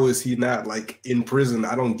 how is he not like in prison?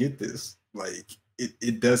 I don't get this. Like,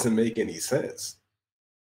 it doesn't make any sense.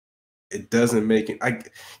 It doesn't make it.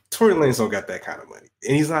 Tory Lanez don't got that kind of money,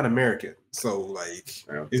 and he's not American. So, like,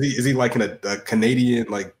 is he like in a Canadian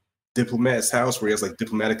like diplomat's house where he has like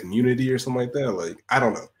diplomatic immunity or something like that? Like, I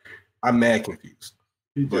don't know. I'm mad confused.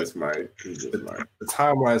 He just might. The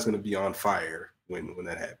timeline is going to be on fire when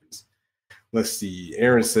that happens. Let's see.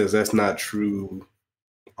 Aaron says that's not true.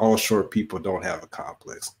 All short people don't have a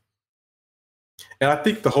complex. And I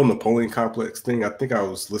think the whole Napoleon complex thing, I think I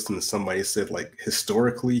was listening to somebody said like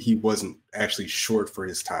historically he wasn't actually short for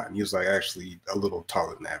his time. He was like actually a little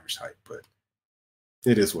taller than average height, but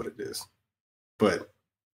it is what it is. But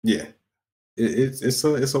yeah, it's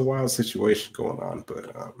a wild situation going on,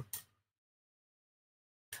 but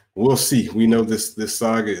we'll see. We know this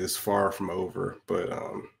saga is far from over, but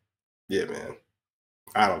yeah, man,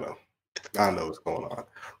 I don't know what's going on.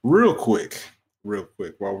 Real quick, while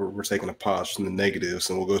we're taking a pause from the negatives,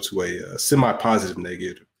 and we'll go to a semi-positive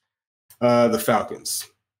negative. The Falcons.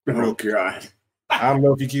 Oh, God. I don't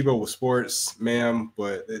know if you keep up with sports, ma'am,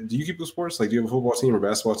 but do you keep up with sports? Like, do you have a football team or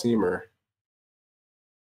basketball team, or?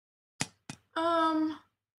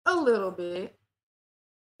 A little bit.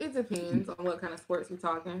 It depends on what kind of sports we're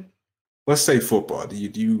talking. Let's say football. Do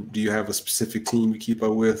you have a specific team you keep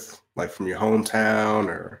up with, like from your hometown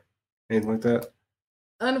or anything like that?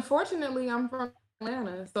 Unfortunately, I'm from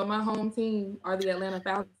Atlanta, so my home team are the Atlanta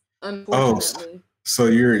Falcons. Unfortunately. So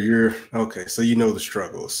you're okay. So you know the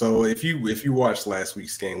struggle. So if you watched last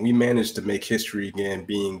week's game, we managed to make history again,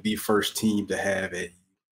 being the first team to have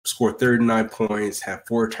score 39 points, have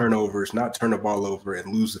 4 turnovers, not turn the ball over,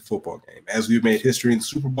 and lose the football game. As we've made history in the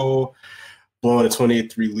Super Bowl, blowing a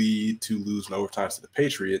 28-3 lead to lose in overtime to the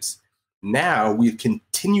Patriots. Now we've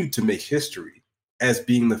continued to make history as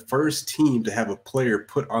being the first team to have a player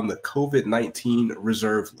put on the COVID-19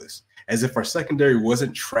 reserve list. As if our secondary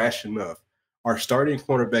wasn't trash enough, our starting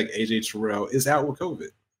cornerback, AJ Terrell, is out with COVID.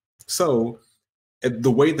 So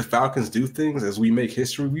the way the Falcons do things, as we make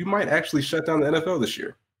history, we might actually shut down the NFL this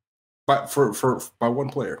year. But by one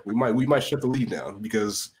player. We might shut the league down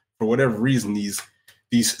because for whatever reason, these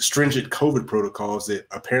stringent COVID protocols that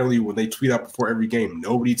apparently when they tweet out before every game,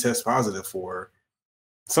 nobody tests positive for,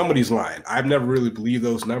 somebody's lying. I've never really believed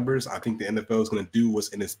those numbers. I think the NFL is going to do what's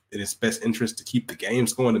in its best interest to keep the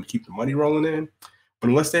games going and keep the money rolling in. But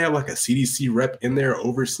unless they have like a CDC rep in there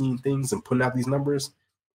overseeing things and putting out these numbers,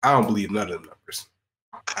 I don't believe none of them numbers.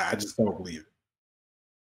 I just don't believe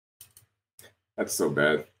it. That's so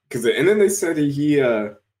bad. And then they said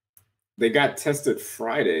they got tested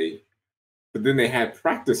Friday, but then they had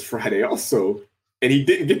practice Friday also, and he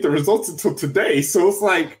didn't get the results until today. So it's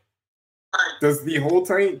like, does the whole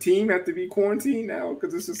team have to be quarantined now?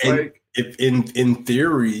 Because it's just like, if in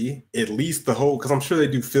theory, at least the whole, because I'm sure they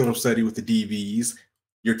do film study with the DBs.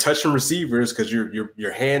 You're touching receivers because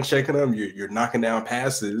you're hand checking them. You're knocking down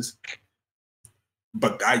passes.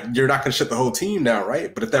 But you're not going to shut the whole team down,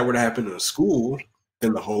 right? But if that were to happen in a school,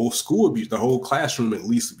 then the whole classroom at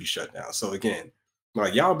least would be shut down. So again,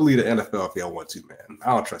 like y'all believe the NFL if y'all want to, man.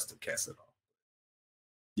 I don't trust them cats at all.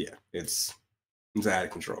 Yeah, it's out of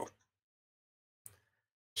control.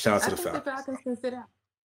 Shout out to the Falcons. The Falcons can sit out.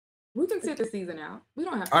 We can sit the season out. We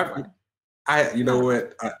don't have to play. You know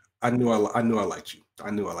what? I knew I liked you. I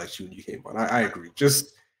knew I liked you when you came on. I agree.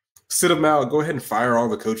 Just sit them out. Go ahead and fire all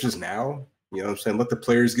the coaches now. You know what I'm saying? Let the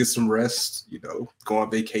players get some rest. You know, go on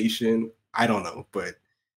vacation. I don't know, but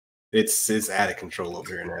it's out of control over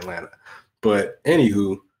here in Atlanta. But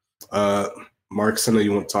anywho, Marcus, I know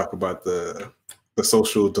you want to talk about the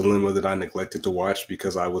social dilemma that I neglected to watch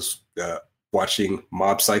because I was watching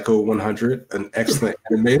Mob Psycho 100, an excellent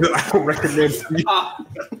anime that I recommend to you.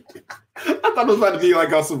 I thought it was about to be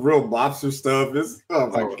like on some real mobster stuff. Oh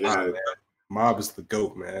my God. Mob is the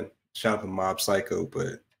GOAT, man. Shout out to Mob Psycho,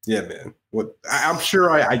 but yeah, man. I'm sure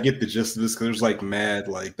I get the gist of this because there's like mad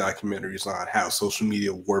like documentaries on how social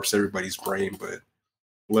media warps everybody's brain, but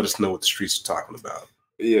let us know what the streets are talking about.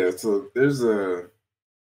 Yeah, so there's a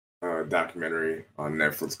documentary on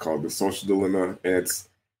Netflix called The Social Dilemma, and it's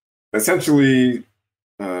essentially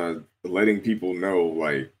letting people know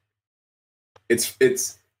like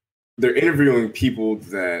it's they're interviewing people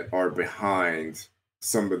that are behind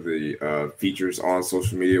some of the features on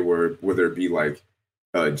social media, whether it be like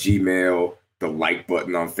Gmail, the like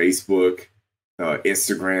button on Facebook,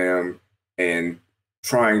 Instagram, and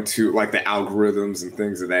trying to like the algorithms and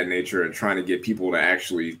things of that nature, and trying to get people to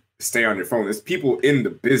actually stay on your phone. There's people in the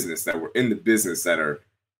business that are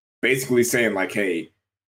basically saying like, hey,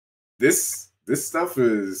 this stuff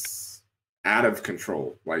is out of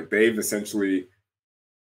control. Like they've essentially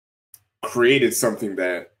created something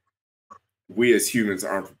that we as humans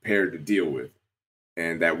aren't prepared to deal with,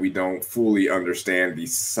 and that we don't fully understand the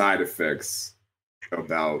side effects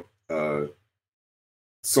about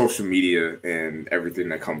social media and everything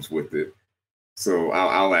that comes with it. So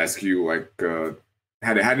I'll ask you, like,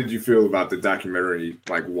 how did you feel about the documentary,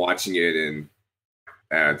 like watching it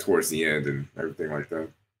and towards the end and everything like that?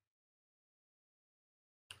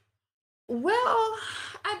 Well,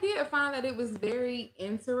 I did find that it was very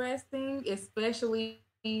interesting, especially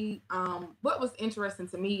what was interesting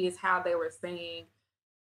to me is how they were saying,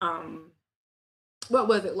 what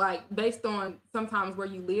was it like based on sometimes where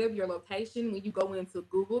you live, your location, when you go into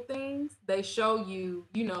Google things, they show you,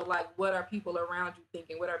 like what are people around you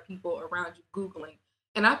thinking, what are people around you Googling.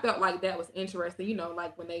 And I felt like that was interesting,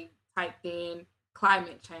 like when they typed in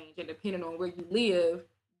climate change, and depending on where you live,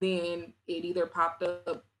 then it either popped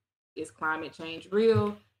up, is climate change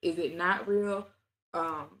real? Is it not real?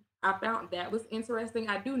 I found that was interesting.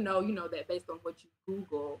 I do know, that based on what you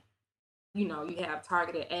Google, you have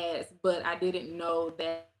targeted ads, but I didn't know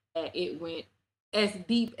that it went as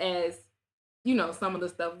deep as, some of the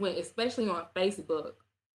stuff went, especially on Facebook.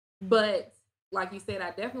 But like you said,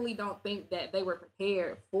 I definitely don't think that they were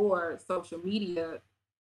prepared for social media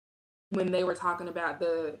when they were talking about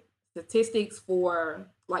the statistics for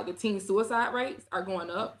like the teen suicide rates are going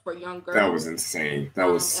up for young girls. That was insane. That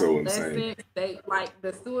was so insane. They like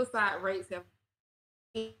the suicide rates have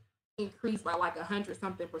increased by like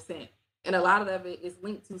 100-something%. And a lot of it is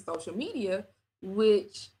linked to social media,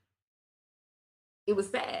 which it was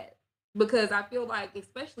sad because I feel like,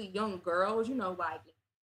 especially young girls, like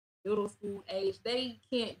middle school age, they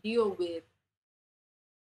can't deal with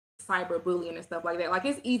cyberbullying and stuff like that. Like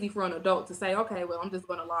it's easy for an adult to say, okay, well, I'm just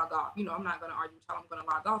going to log off. I'm not going to argue with y'all. I'm going to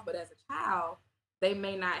log off. But as a child, they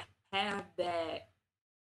may not have that,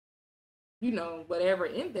 whatever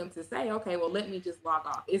in them to say, okay, well, let me just log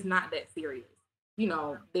off. It's not that serious.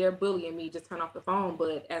 They're bullying me, just turn off the phone.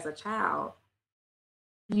 But as a child,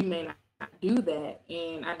 you may not do that.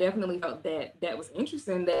 And I definitely felt that was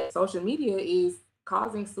interesting that social media is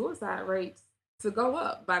causing suicide rates to go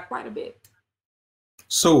up by quite a bit.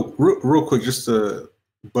 So real quick, just to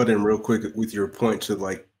butt in real quick with your point to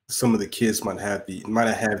like some of the kids might have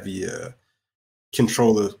the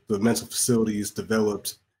control of the mental facilities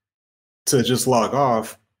developed to just log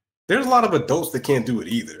off. There's a lot of adults that can't do it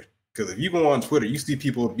either. Because if you go on Twitter, you see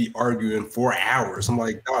people be arguing for hours. I'm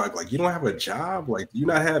like, dog, like you don't have a job? Like do you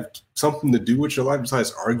not have something to do with your life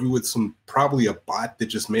besides argue with probably a bot that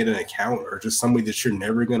just made an account or just somebody that you're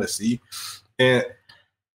never going to see? And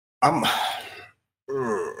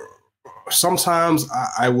sometimes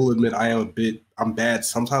I will admit I'm bad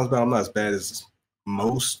sometimes, but I'm not as bad as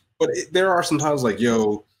most. But there are sometimes like,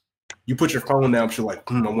 yo, you put your phone down, but you're like,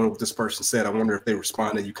 I wonder what this person said. I wonder if they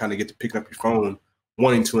responded. You kind of get to picking up your phone,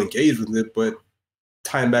 wanting to engage with it. But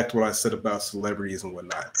tying back to what I said about celebrities and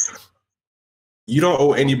whatnot, you don't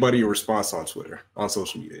owe anybody a response on Twitter, on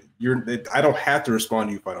social media. I don't have to respond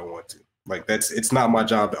to you if I don't want to. Like it's not my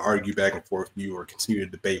job to argue back and forth with you or continue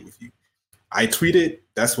to debate with you. I tweeted,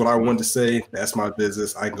 that's what I wanted to say. That's my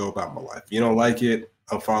business. I can go about my life. If you don't like it,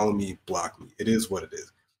 unfollow me, block me. It is what it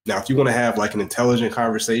is. Now, if you want to have like an intelligent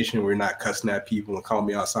conversation where you're not cussing at people and calling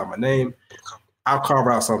me outside my name, I'll carve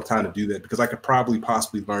out some time to do that because I could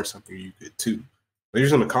possibly learn something you could too. But you're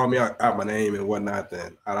just going to call me out my name and whatnot,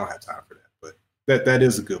 then I don't have time for that. But that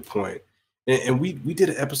is a good point. And we did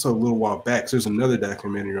an episode a little while back. So there's another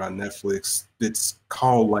documentary on Netflix that's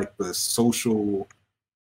called like the social...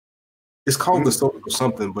 It's called The Social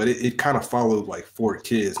Something, but it kind of followed like 4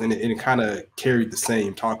 kids, and it kind of carried the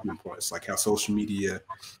same talking points, like how social media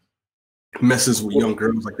messes with young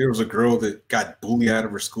girls. Like there was a girl that got bullied out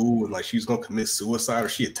of her school, and like she was gonna commit suicide, or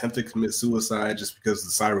she attempted to commit suicide just because of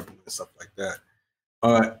the cyberbullying and stuff like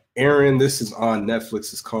that. Aaron, this is on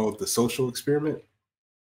Netflix. It's called The Social Experiment.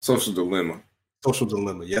 Social Dilemma. Social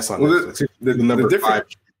Dilemma. Yes, on Netflix. The number 5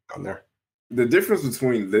 on there. The difference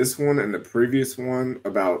between this one and the previous one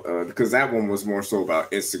about because that one was more so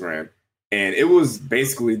about Instagram, and it was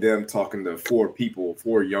basically them talking to 4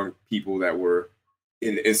 young people that were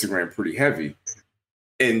in Instagram pretty heavy.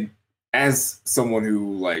 And as someone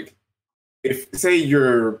who like, if say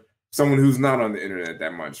you're someone who's not on the internet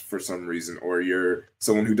that much for some reason, or you're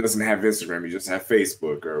someone who doesn't have Instagram, you just have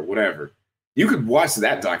Facebook or whatever, you could watch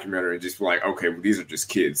that documentary and just be like, okay, well, these are just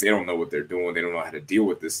kids. They don't know what they're doing. They don't know how to deal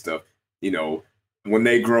with this stuff. You know, when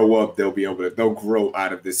they grow up, they'll grow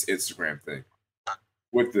out of this Instagram thing.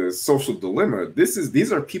 With the Social Dilemma,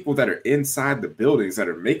 these are people that are inside the buildings that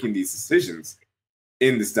are making these decisions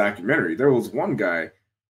in this documentary. There was one guy,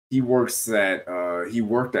 he worked at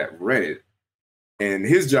Reddit, and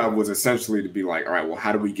his job was essentially to be like, all right, well,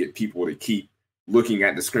 how do we get people to keep looking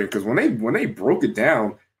at the screen? Because when they broke it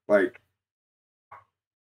down, like,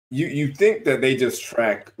 you think that they just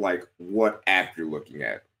track like what app you're looking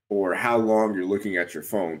at or how long you're looking at your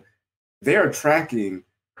phone. They are tracking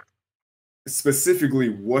specifically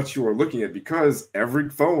what you are looking at, because every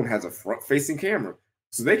phone has a front-facing camera.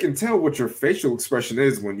 So they can tell what your facial expression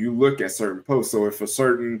is when you look at certain posts. So if a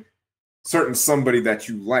certain somebody that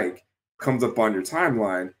you like comes up on your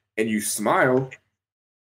timeline and you smile,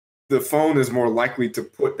 the phone is more likely to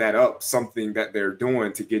put that up, something that they're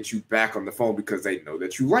doing to get you back on the phone because they know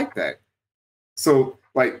that you like that. So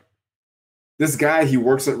like this guy, he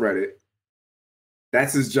works at Reddit.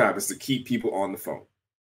 That's his job, is to keep people on the phone.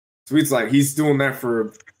 So he's doing that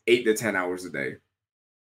for 8 to 10 hours a day.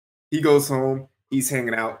 He goes home, he's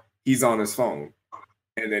hanging out, he's on his phone.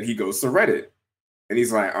 And then he goes to Reddit. And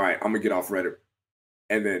he's like, all right, I'm gonna get off Reddit.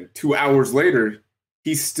 And then 2 hours later,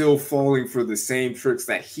 he's still falling for the same tricks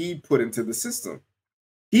that he put into the system.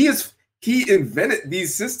 He invented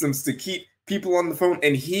these systems to keep people on the phone,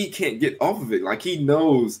 and he can't get off of it. Like, he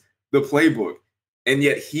knows the playbook, and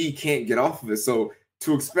yet he can't get off of it. So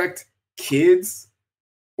to expect kids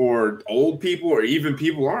or old people or even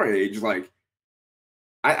people our age, like,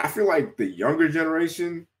 I feel like the younger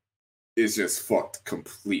generation is just fucked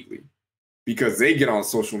completely, because they get on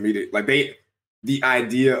social media. Like, the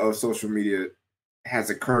idea of social media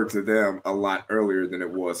has occurred to them a lot earlier than it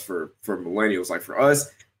was for millennials. Like, for us,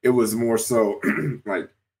 it was more so like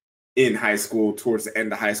in high school, towards the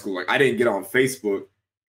end of high school. Like, I didn't get on Facebook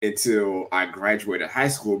until I graduated high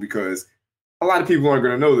school, because a lot of people aren't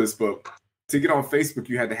going to know this, but to get on Facebook,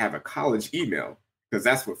 you had to have a college email, because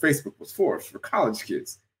that's what Facebook was for college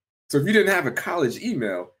kids. So if you didn't have a college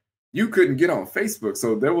email, you couldn't get on Facebook.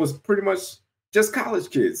 So there was pretty much just college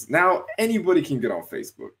kids. Now anybody can get on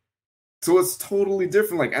Facebook. So it's totally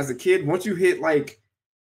different. Like, as a kid, once you hit like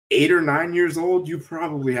 8 or 9 years old, you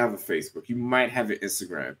probably have a Facebook. You might have an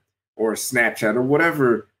Instagram or a Snapchat or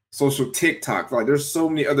whatever, social TikTok. Like, there's so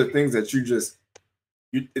many other things that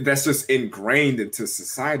that's just ingrained into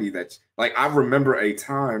society. That, like, I remember a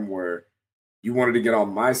time where you wanted to get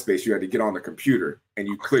on MySpace, you had to get on the computer and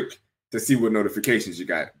you clicked to see what notifications you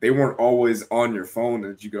got. They weren't always on your phone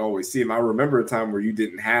and you could always see them. I remember a time where you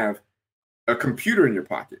didn't have a computer in your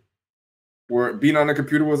pocket, where being on a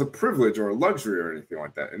computer was a privilege or a luxury or anything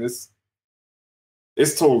like that. And it's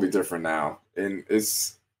totally different now. And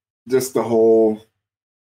it's just the whole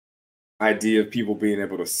idea of people being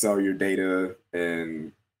able to sell your data,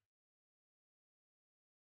 and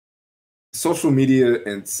social media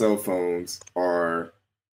and cell phones are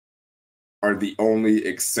the only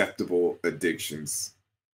acceptable addictions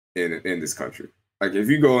in this country. Like, if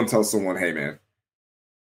you go and tell someone, hey man,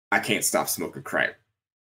 I can't stop smoking crack,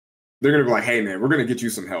 they're going to be like, hey man, we're going to get you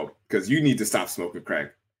some help because you need to stop smoking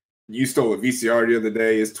crack. You stole a VCR the other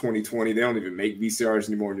day. It's 2020. They don't even make VCRs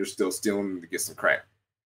anymore, and you're still stealing them to get some crack.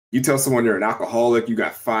 You tell someone you're an alcoholic, you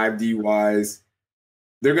got 5 DUIs,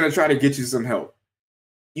 they're going to try to get you some help.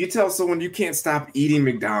 You tell someone you can't stop eating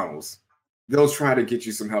McDonald's, they'll try to get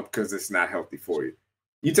you some help because it's not healthy for you.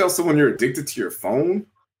 You tell someone you're addicted to your phone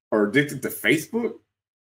or addicted to Facebook,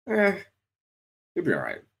 you'll be all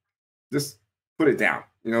right. Just put it down,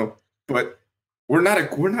 you know. But we're not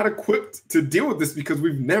equipped to deal with this because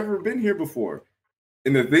we've never been here before.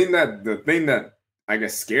 And the thing that I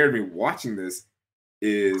guess scared me watching this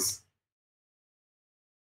is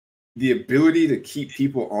the ability to keep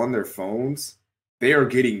people on their phones. They are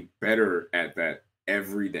getting better at that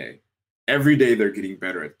every day. Every day they're getting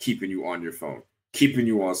better at keeping you on your phone, keeping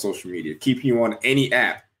you on social media, keeping you on any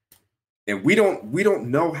app. And we don't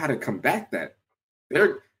know how to combat that.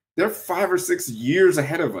 They're 5 or 6 years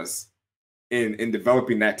ahead of us in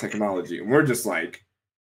developing that technology. And we're just like,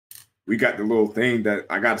 we got the little thing that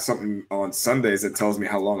I got something on Sundays that tells me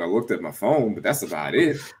how long I looked at my phone, but that's about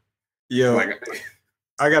it. Yo, like,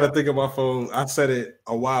 I got to think of my phone. I set it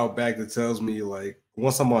a while back that tells me, like,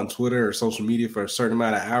 once I'm on Twitter or social media for a certain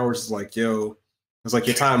amount of hours, it's like, yo, it's like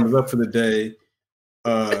your time is up for the day.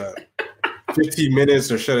 15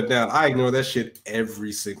 minutes or shut it down. I ignore that shit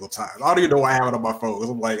every single time. I don't even know why I have it on my phone.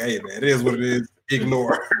 I'm like, hey man, it is what it is.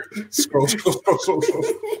 ignore, scroll.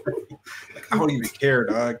 Like, I don't even care,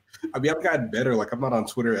 dog. I mean, I've gotten better. Like, I'm not on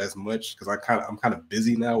Twitter as much because I'm kind of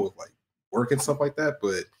busy now with like work and stuff like that.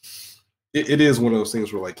 But it is one of those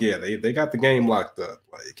things where, like, yeah, they got the game locked up.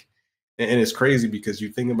 Like, and it's crazy because you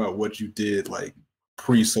think about what you did like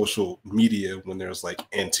pre-social media when there's like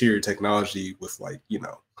anterior technology with like, you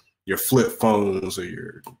know, your flip phones or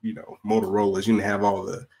your, you know, Motorola's. You didn't have all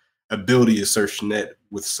the ability to search net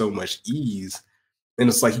with so much ease. And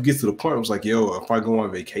it's like you get to the point where it's like, yo, if I go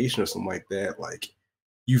on vacation or something like that, like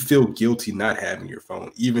you feel guilty not having your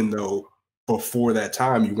phone, even though before that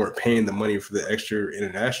time you weren't paying the money for the extra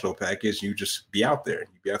international package. You just be out there.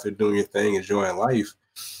 You'd be out there doing your thing, enjoying life,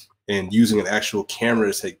 and using an actual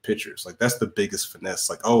camera to take pictures. Like that's the biggest finesse.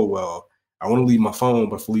 Like, oh, well, I want to leave my phone,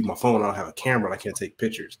 but if I leave my phone, I don't have a camera and I can't take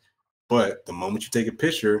pictures. But the moment you take a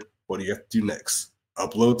picture, what do you have to do next?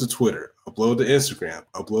 Upload to Twitter, upload to Instagram,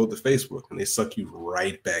 upload to Facebook, and they suck you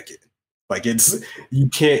right back in. Like it's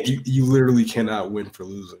you literally cannot win for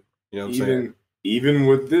losing. You know what I'm saying? Even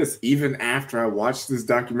with this, even after I watched this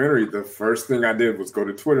documentary, the first thing I did was go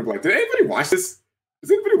to Twitter, like, did anybody watch this? Is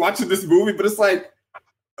anybody watching this movie? But it's like,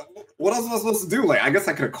 what else was I supposed to do? Like, I guess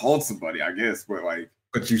I could have called somebody, I guess, but like,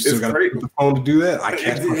 but you still got the phone to do that. I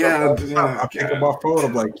can't. I pick up my phone.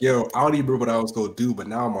 I'm like, yo, I don't even remember what I was gonna do, but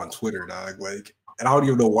now I'm on Twitter, dog. Like, and I don't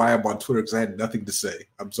even know why I'm on Twitter because I had nothing to say.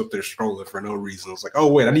 I'm just up there scrolling for no reason. I was like, oh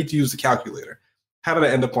wait, I need to use the calculator. How did I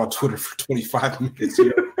end up on Twitter for 25 minutes?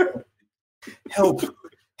 You know?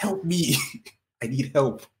 help me! I need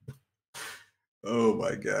help. Oh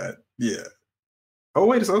my god, yeah. Oh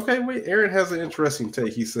wait, it's okay. Wait, Aaron has an interesting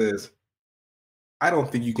take. He says, I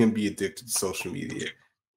don't think you can be addicted to social media.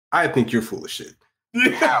 I think you're full of shit.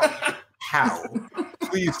 How?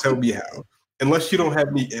 Please tell me how. Unless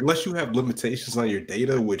you have limitations on your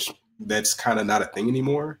data, which that's kind of not a thing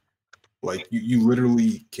anymore. Like you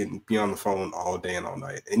literally can be on the phone all day and all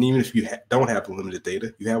night. And even if you don't have the limited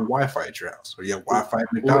data, you have Wi-Fi at your house or you have Wi-Fi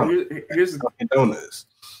at McDonald's. Well, here's the donuts.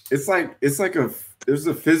 It's like there's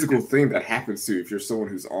a physical thing that happens to you if you're someone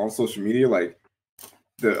who's on social media, like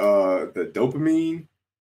the dopamine,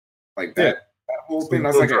 like that whole thing.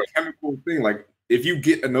 That's like a chemical thing. Like if you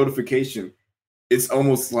get a notification, it's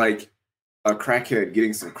almost like a crackhead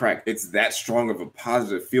getting some crack. It's that strong of a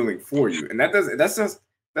positive feeling for you, and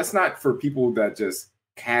that's not for people that just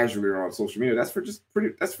casually are on social media. That's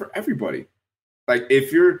for everybody. Like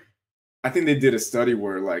I think they did a study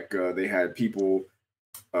where like they had people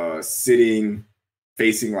sitting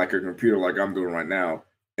facing like a computer like I'm doing right now,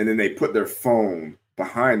 and then they put their phone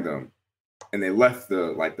behind them and they left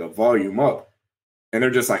the volume up, and they're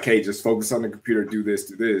just like, hey, just focus on the computer, do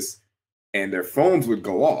this, and their phones would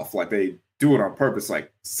go off. Like they do it on purpose,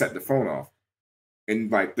 like set the phone off.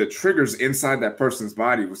 And like the triggers inside that person's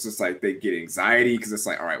body was just like they get anxiety because it's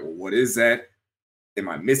like, all right, well, what is that? Am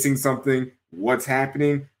I missing something? What's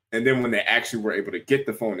happening? And then when they actually were able to get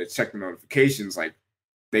the phone and check the notifications, like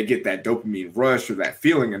they get that dopamine rush or that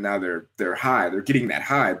feeling, and now they're high. They're getting that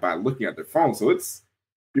high by looking at their phone. So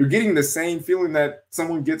you're getting the same feeling that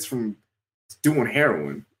someone gets from doing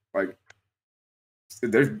heroin. Like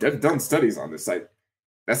they've done studies on this. Like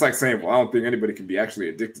that's like saying, well, I don't think anybody can be actually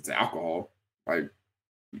addicted to alcohol. Like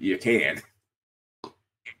you can.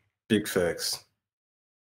 Big facts.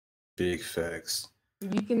 Big facts.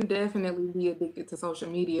 You can definitely be addicted to social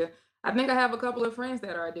media. I think I have a couple of friends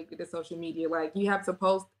that are addicted to social media. Like you have to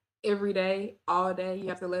post every day, all day. You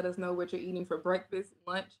have to let us know what you're eating for breakfast,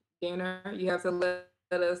 lunch, dinner. You have to let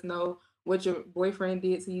us know what your boyfriend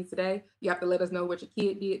did to you today. You have to let us know what your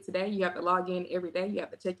kid did today. You have to log in every day. You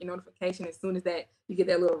have to check your notification as soon as that you get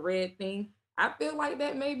that little red thing. I feel like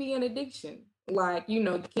that may be an addiction. Like, you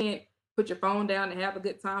know, you can't put your phone down and have a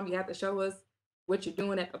good time. You have to show us what you're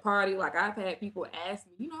doing at the party. Like I've had people ask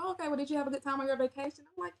me, you know, okay, well, did you have a good time on your vacation?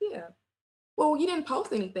 I'm like, yeah. Well, you didn't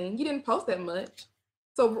post anything. You didn't post that much.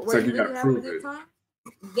 So were you really having a good time?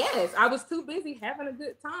 Yes, I was too busy having a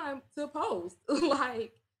good time to post.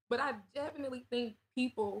 Like, but I definitely think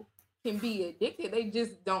people can be addicted. They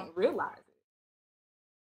just don't realize it.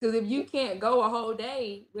 Because if you can't go a whole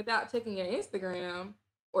day without checking your Instagram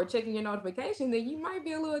or checking your notification, then you might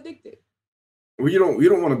be a little addicted. Well, you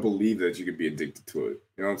don't want to believe that you could be addicted to it.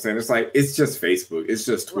 You know what I'm saying? It's like it's just Facebook, it's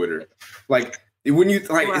just Twitter. Like when you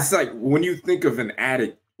like, right. It's like when you think of an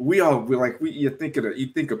addict, you think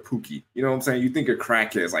of Pookie. You know what I'm saying? You think of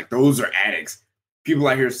crackheads, like those are addicts. People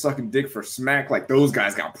out here sucking dick for smack, like those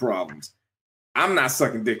guys got problems. I'm not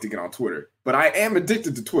sucking dick to get on Twitter, but I am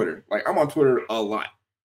addicted to Twitter. Like I'm on Twitter a lot,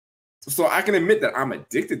 so I can admit that I'm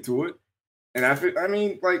addicted to it. And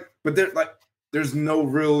but there's no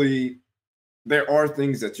really. There are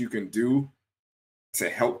things that you can do to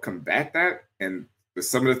help combat that, and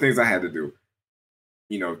some of the things I had to do,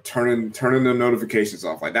 you know, turning the notifications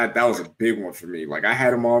off, like that was a big one for me. Like I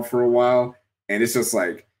had them on for a while, and it's just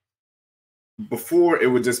like, before it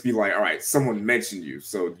would just be like, all right, someone mentioned you,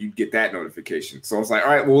 so you get that notification. So it's like,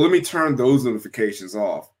 all right, well, let me turn those notifications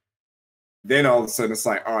off. Then all of a sudden it's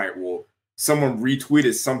like, all right, well, someone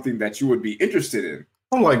retweeted something that you would be interested in.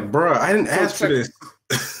 I'm like, bro, I didn't ask for this.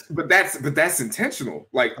 but that's intentional.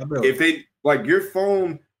 Like if they, like, your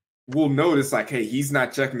phone will notice, like, hey, he's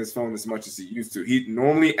not checking his phone as much as he used to. He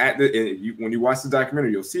normally when you watch the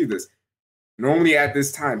documentary, you'll see this. Normally at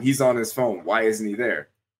this time, he's on his phone. Why isn't he there?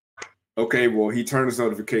 Okay, well, he turned his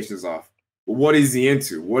notifications off. Well, what is he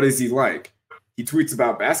into? What is he like? He tweets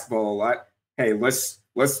about basketball a lot. Hey, let's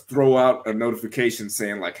throw out a notification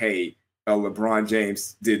saying like, hey, LeBron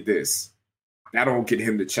James did this. That'll get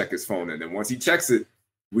him to check his phone. And then once he checks it,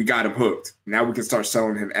 we got him hooked. Now we can start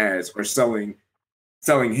selling him ads or selling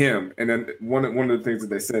him. And then one of the things that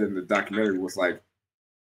they said in the documentary was like,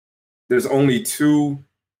 there's only 2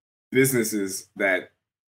 businesses that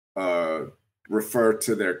refer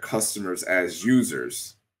to their customers as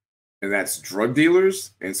users, and that's drug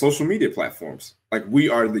dealers and social media platforms. Like, we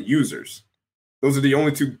are the users. Those are the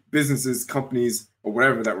only 2 businesses, companies, or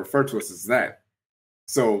whatever that refer to us as that.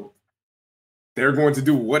 So they're going to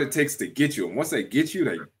do what it takes to get you, and once they get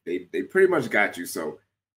you, they pretty much got you. So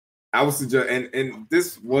I would suggest, and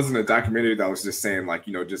this wasn't a documentary that was just saying like,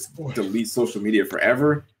 you know, just delete social media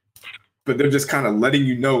forever, but they're just kind of letting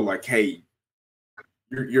you know like, hey,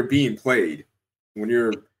 you're being played. When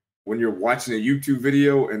you're watching a YouTube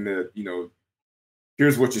video and you know,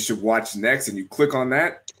 here's what you should watch next, and you click on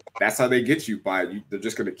that, that's how they get you by you. They're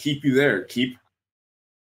just going to keep you there, keep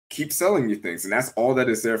selling you things, and that's all that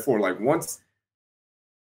is there for. Like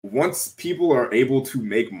once people are able to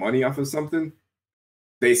make money off of something,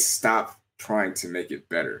 they stop trying to make it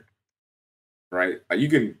better, right? You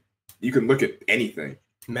can look at anything.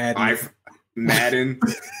 Madden,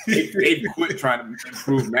 they quit trying to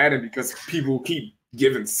improve Madden because people keep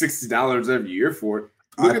giving $60 every year for it.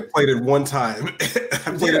 I played it one time.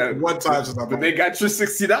 I played it one time, but they got your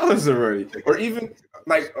 $60 already. Or even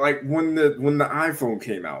like when the iPhone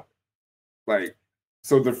came out, like,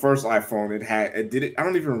 so the first iPhone, it did it. I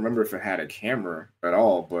don't even remember if it had a camera at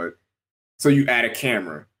all, but so you add a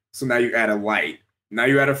camera, so now you add a light, now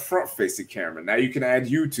you add a front-facing camera, now you can add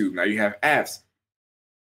YouTube, now you have apps.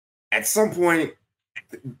 At some point,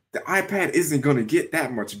 the iPad isn't going to get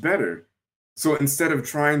that much better. So instead of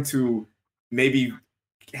trying to maybe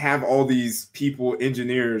have all these people,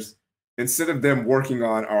 engineers, instead of them working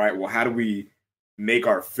on, all right, well, how do we make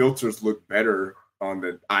our filters look better on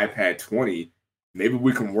the iPad 20? Maybe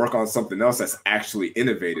we can work on something else that's actually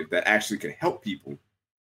innovative, that actually can help people.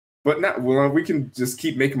 But not, well, we can just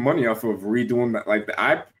keep making money off of redoing that. Like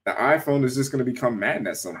the iPhone is just going to become Madden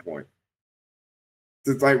at some point.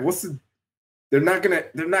 It's like, they're not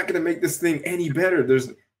gonna make this thing any better. There's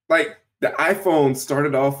like, the iPhone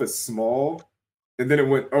started off as small, and then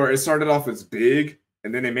it started off as big,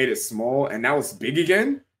 and then they made it small, and now it's big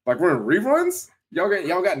again. Like, we're in reruns.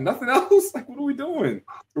 Y'all got nothing else. Like, what are we doing?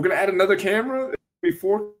 We're gonna add another camera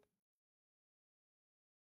before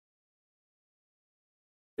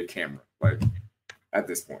the camera. Like, at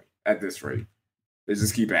this point, at this rate, they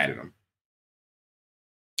just keep adding them.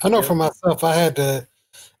 I know for myself, I had to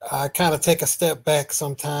kind of take a step back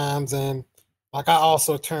sometimes, and like I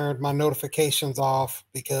also turned my notifications off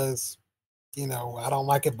because, you know, I don't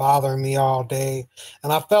like it bothering me all day.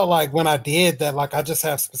 And I felt like when I did that, like I just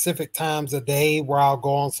have specific times a day where I'll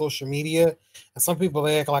go on social media, and some people,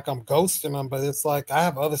 they act like I'm ghosting them, but it's like I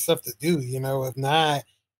have other stuff to do, you know. If not,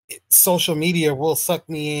 social media will suck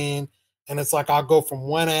me in, and it's like I'll go from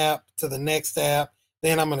one app to the next app.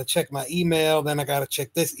 Then I'm going to check my email. Then I got to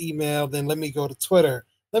check this email. Then let me go to Twitter.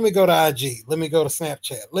 Let me go to IG. Let me go to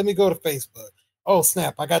Snapchat. Let me go to Facebook. Oh,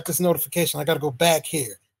 snap. I got this notification. I got to go back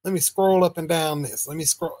here. Let me scroll up and down this. Let me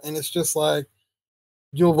scroll. And it's just like,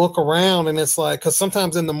 you'll look around, and it's like, because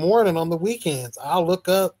sometimes in the morning on the weekends, I'll look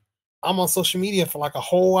up. I'm on social media for like a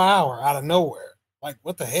whole hour out of nowhere. Like,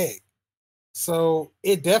 what the heck? So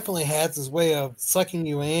it definitely has this way of sucking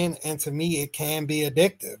you in. And to me, it can be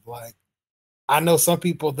addictive. Like, I know some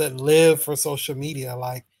people that live for social media,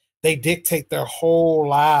 like they dictate their whole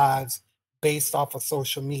lives based off of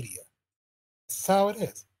social media. That's how it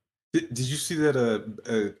is. Did you see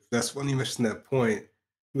that? That's when you mentioned that point.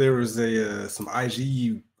 There was some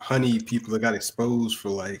IG honey people that got exposed for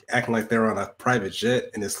like acting like they're on a private jet,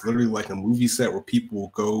 and it's literally like a movie set where people will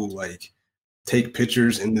go like take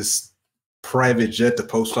pictures in this private jet to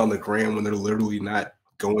post on the gram when they're literally not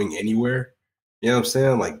going anywhere. You know what I'm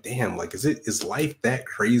saying? Like, damn, like, is life that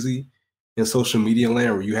crazy in social media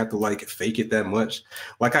land where you have to like fake it that much?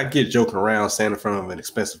 Like, I get joking around standing in front of an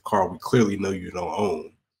expensive car we clearly know you don't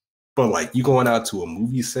own. But like, you going out to a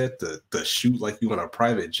movie set to shoot like you on a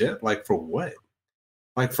private jet? Like, for what?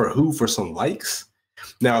 Like, for who? For some likes?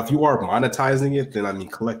 Now, if you are monetizing it, then I mean,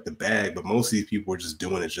 collect the bag. But most of these people are just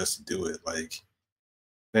doing it just to do it. Like,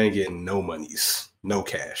 they ain't getting no monies, no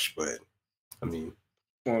cash. But I mean,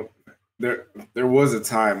 well, there was a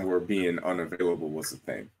time where being unavailable was a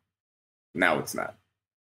thing. Now it's not.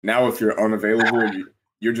 Now, if you're unavailable,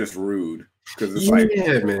 you're just rude. Because it's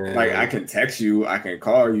man. Like I can text you, I can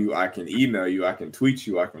call you, I can email you, I can tweet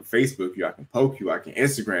you, I can Facebook you, I can poke you, I can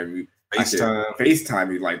Instagram you,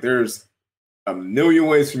 FaceTime you. Like there's a million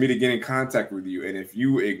ways for me to get in contact with you. And if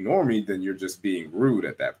you ignore me, then you're just being rude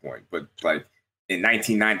at that point. But like in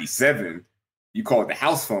 1997, you called the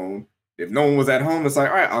house phone. If no one was at home, it's like,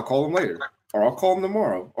 all right, I'll call them later, or I'll call them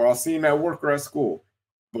tomorrow, or I'll see him at work or at school.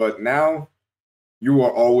 But now you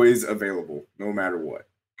are always available, no matter what.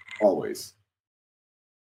 Always.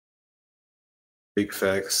 Big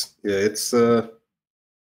facts. Yeah, it's the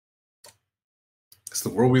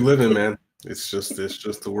world we live in, man. It's just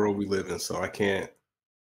the world we live in. So I can't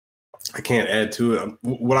add to it.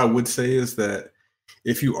 What I would say is that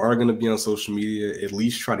if you are going to be on social media, at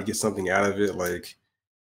least try to get something out of it. Like,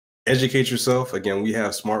 educate yourself. Again, we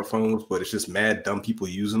have smartphones, but it's just mad dumb people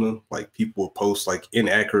using them. Like, people will post like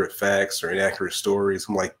inaccurate facts or inaccurate stories.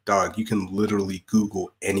 I'm like, dog, you can literally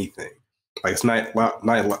Google anything. Like, it's not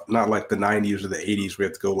like the 90s or the 80s where you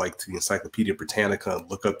have to go like to the Encyclopedia Britannica and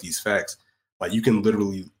look up these facts. Like, you can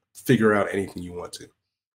literally figure out anything you want to.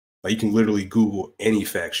 Like, you can literally Google any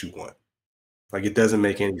facts you want. Like, it doesn't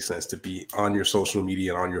make any sense to be on your social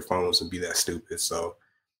media and on your phones and be that stupid. So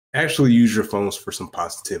actually use your phones for some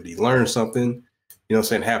positivity. Learn something, you know what I'm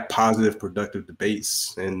saying? Have positive, productive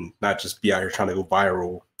debates and not just be out here trying to go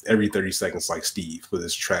viral every 30 seconds like Steve with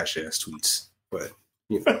his trash-ass tweets. But,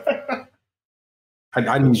 you know,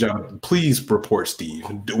 I need y'all to please report Steve.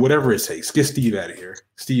 Whatever it takes. Get Steve out of here.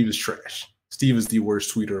 Steve is trash. Steve is the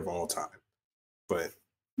worst tweeter of all time. But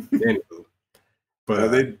anyway. But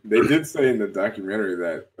they did say in the documentary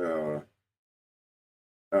that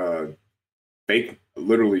fake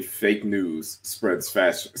news spreads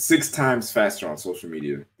faster, 6 times faster on social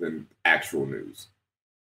media than actual news.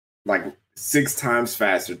 Like 6 times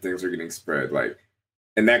faster things are getting spread. Like,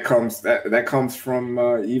 and that comes from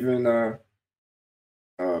even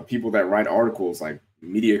people that write articles, like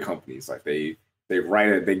media companies. Like they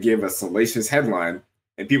give a salacious headline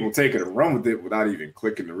and people take it and run with it without even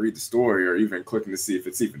clicking to read the story or even clicking to see if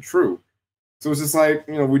it's even true. So it's just like,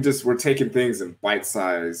 you know, we're taking things in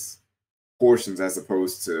bite-sized portions as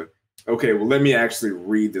opposed to, okay, well, let me actually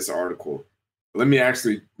read this article. Let me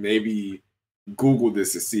actually maybe Google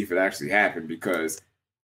this to see if it actually happened, because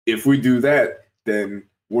if we do that, then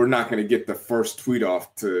we're not going to get the first tweet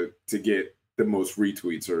off to get the most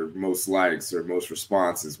retweets or most likes or most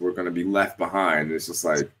responses. We're going to be left behind. It's just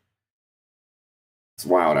like, it's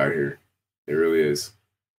wild out here. It really is.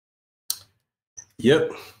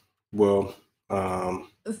 Yep. Well,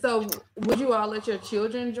 so would you all let your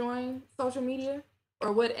children join social media?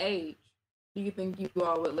 Or what age do you think you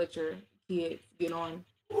all would let your kids get on?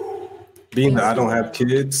 Being that I don't have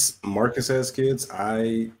kids, Marcus has kids,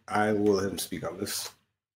 I will let him speak on this.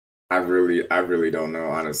 I really don't know,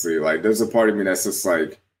 honestly. Like, there's a part of me that's just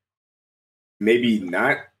like, maybe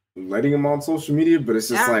not letting him on social media, but it's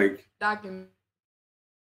just like, I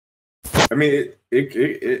mean,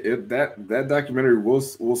 that documentary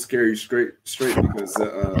will scare you straight because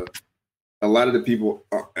a lot of the people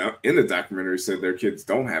in the documentary said their kids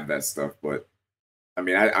don't have that stuff. But I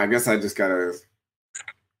mean, I guess I just gotta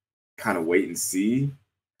kind of wait and see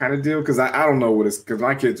kind of deal, because I don't know because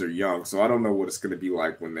my kids are young, so I don't know what it's gonna be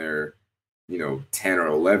like when they're, you know, 10 or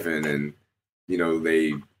 11 and, you know,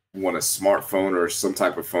 they want a smartphone or some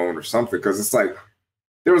type of phone or something. Because it's like,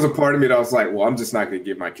 there was a part of me that was like, well, I'm just not going to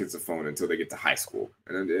give my kids a phone until they get to high school.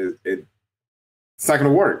 And it's not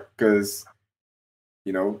going to work, because,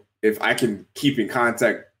 you know, if I can keep in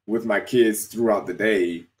contact with my kids throughout the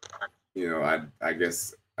day, you know, I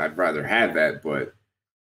guess I'd rather have that. But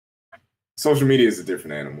social media is a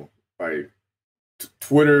different animal. Like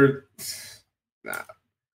Twitter, nah,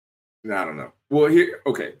 I don't know. Well,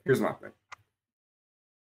 here's my thing.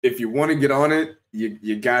 If you want to get on it,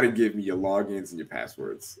 you got to give me your logins and your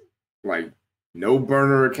passwords. Like, no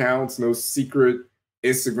burner accounts, no secret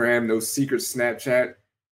Instagram, no secret Snapchat.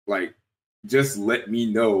 Like, just let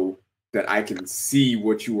me know that I can see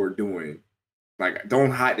what you are doing. Like,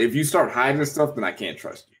 don't hide. If you start hiding stuff, then I can't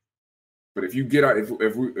trust you. But if you get on, if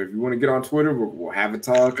you want to get on Twitter, we'll have a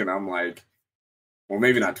talk. And I'm like, well,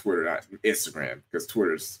 maybe not Twitter, not Instagram, because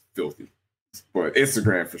Twitter's filthy. But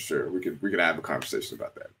Instagram for sure. We could have a conversation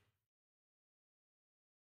about that.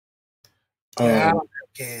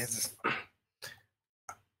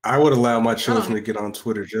 I would allow my children to get on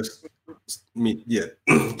Twitter just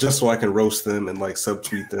so I can roast them and like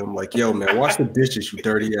subtweet them. Like, yo, man, wash the dishes, you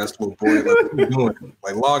dirty ass little boy. Like, what are you doing?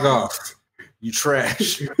 Like, log off. You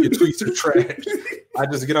trash. Your tweets are trash. I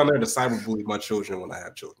just get on there to cyberbully my children when I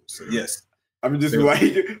have children. So yes. I'm just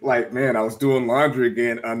like, man, I was doing laundry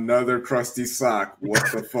again. Another crusty sock. What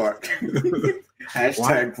the fuck?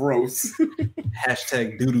 Hashtag gross.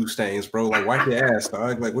 Hashtag doo-doo stains, bro. Like, wipe your ass,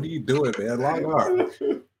 dog. Like, what are you doing, man? Log off.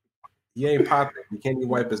 He ain't popping. You can't even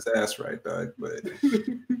wipe his ass right, dog. But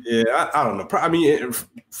yeah, I don't know. I mean,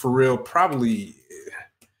 for real, probably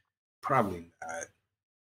not.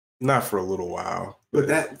 Not for a little while. But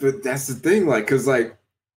that's the thing, like, because like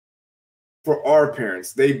for our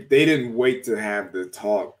parents, they didn't wait to have the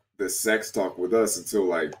sex talk with us until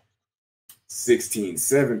like 16,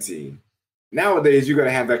 17. Nowadays, you got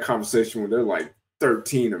to have that conversation when they're like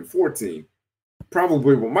 13 and 14.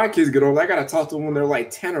 Probably when my kids get older, I got to talk to them when they're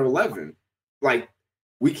like 10 or 11. Like,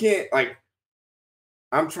 we can't, like,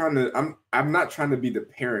 I'm not trying to be the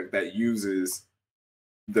parent that uses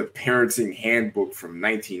the parenting handbook from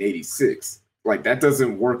 1986. Like, that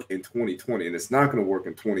doesn't work in 2020, and it's not going to work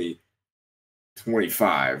in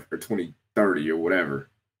 2025 or 2030 or whatever.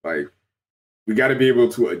 Like, we got to be able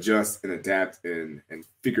to adjust and adapt and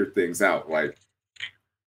figure things out. Like,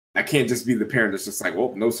 I can't just be the parent that's just like,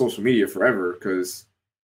 well, no social media forever, because,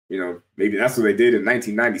 you know, maybe that's what they did in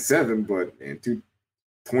 1997, but in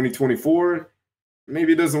 2024,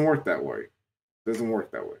 maybe it doesn't work that way. It doesn't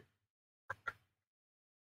work that way.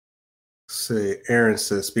 Say, Aaron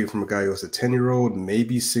says, speaking from a guy who was a 10-year-old,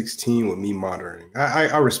 maybe 16 with me monitoring.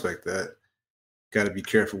 I respect that. Got to be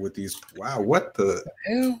careful with these. Wow, what the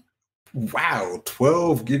hell? Wow,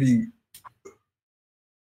 12 give you.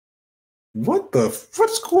 What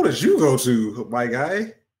school did you go to, my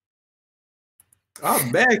guy?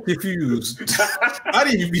 I'm mad confused. I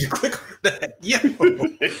didn't even mean to click on that.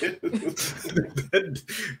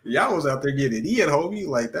 Y'all was out there getting it in, homie.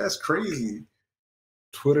 Like, that's crazy.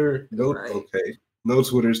 Twitter, no, right. Okay. No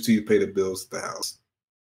Twitters till you pay the bills at the house.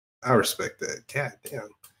 I respect that. God damn.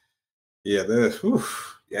 Yeah,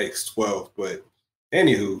 yikes, 12. But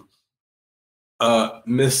anywho,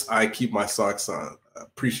 Miss I Keep My Socks On.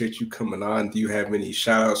 Appreciate you coming on. Do you have any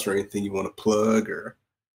shout outs or anything you want to plug or?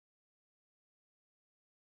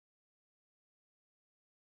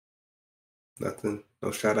 Nothing?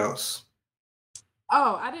 No shout outs?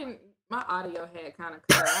 Oh, I didn't. My audio had kind of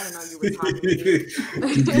cut. I didn't know you were talking.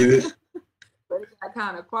 You get it? But it got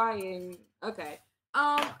kind of quiet. And, okay.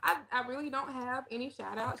 I really don't have any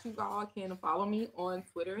shout outs. You all can follow me on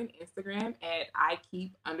Twitter and Instagram at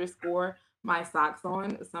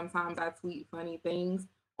ikeep_my_socks_on. Sometimes I tweet funny things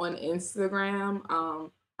on Instagram.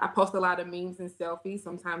 I post a lot of memes and selfies.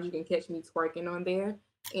 Sometimes you can catch me twerking on there.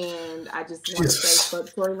 And I just want to say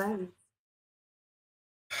fuck Tory Lanez.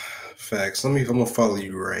 Facts. I'm gonna follow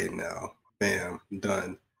you right now. Bam,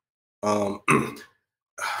 done. Let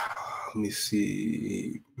me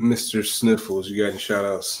see, Mr. Sniffles. You got any shout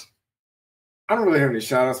outs? I don't really have any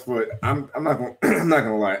shout outs, but I'm not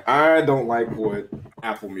gonna lie. I don't like what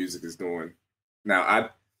Apple Music is doing. Now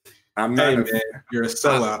I'm not. Hey man, you're a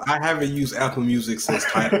sellout. I haven't used Apple Music since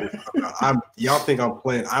Tidal. Y'all think I'm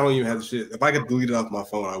playing? I don't even have the shit. If I could delete it off my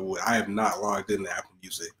phone, I would. I have not logged into Apple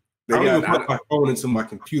Music. I don't even put my phone into my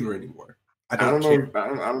computer anymore. I don't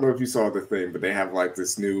know if you saw the thing, but they have like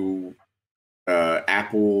this new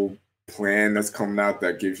Apple plan that's coming out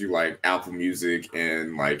that gives you like Apple Music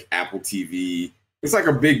and like Apple TV. It's like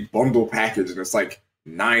a big bundle package, and it's like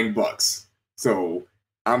 $9. So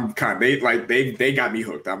I'm kind of they got me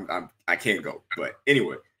hooked. I can't go. But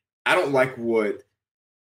anyway, I don't like what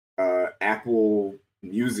Apple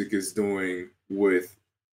Music is doing with.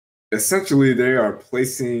 Essentially, they're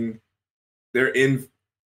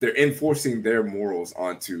enforcing their morals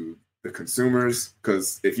onto the consumers.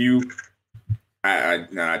 Because if you, I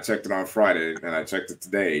checked it on Friday and I checked it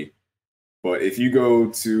today, but if you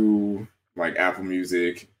go to like Apple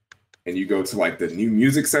Music and you go to like the new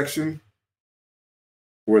music section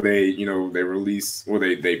where they release or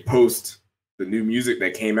they post the new music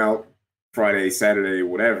that came out Friday, Saturday,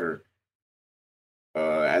 whatever.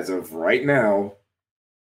 As of right now,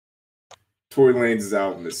 Tory Lanez'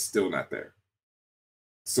 album is still not there.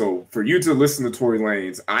 So for you to listen to Tory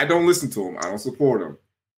Lanez, I don't listen to him. I don't support him.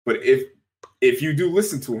 But if you do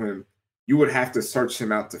listen to him, you would have to search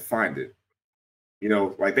him out to find it. You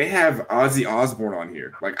know, like they have Ozzy Osbourne on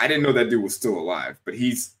here. Like I didn't know that dude was still alive, but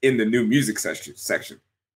he's in the new music section.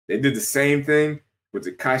 They did the same thing with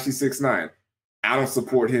Tekashi 6ix9ine. I don't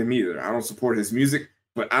support him either. I don't support his music,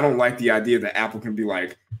 but I don't like the idea that Apple can be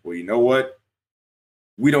like, well, you know what?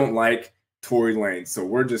 We don't like Tory Lanez, so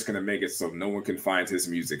we're just gonna make it so no one can find his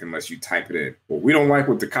music unless you type it in. Well, we don't like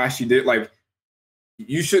what Tekashi did. Like,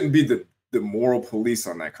 you shouldn't be the moral police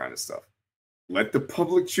on that kind of stuff. Let the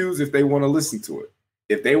public choose if they want to listen to it.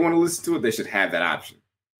 If they want to listen to it, they should have that option.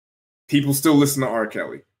 People still listen to R.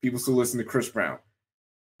 Kelly. People still listen to Chris Brown.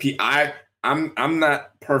 I'm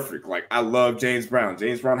not perfect. Like, I love James Brown.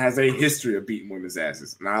 James Brown has a history of beating women's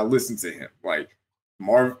asses, and I listen to him. Like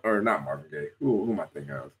not Marvin Gaye. Who am I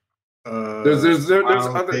thinking of? There's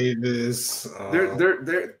other Davis.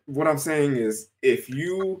 What I'm saying is, if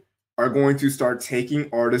you are going to start taking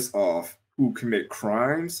artists off who commit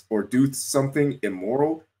crimes or do something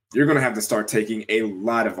immoral, you're going to have to start taking a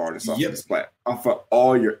lot of artists off this platform. Off of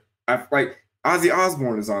all your, like Ozzy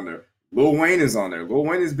Osbourne is on there. Lil Wayne is on there. Lil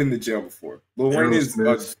Wayne has been to jail before. Lil Wayne is,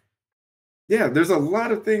 there's a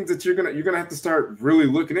lot of things that you're gonna have to start really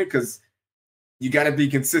looking at, because you got to be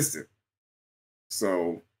consistent.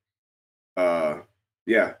 So, I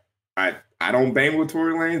don't bang with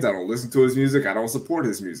Tory Lanez. I don't listen to his music. I don't support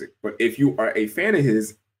his music. But if you are a fan of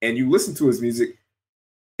his and you listen to his music,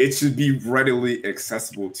 it should be readily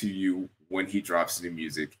accessible to you when he drops new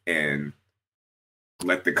music, and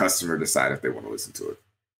let the customer decide if they want to listen to it.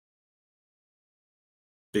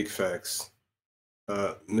 Big facts.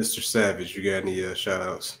 Mr. Savage, you got any shout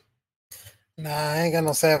outs? Nah, I ain't got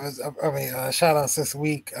no Savage. Shout outs this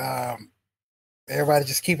week. Everybody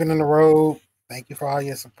just keep it in the road. Thank you for all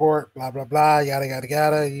your support. Blah, blah, blah. Yada, yada,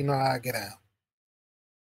 yada. You know how I get out.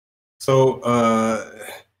 So,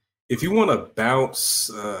 if you want to bounce,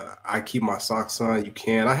 I keep my socks on, you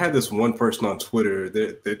can. I had this one person on Twitter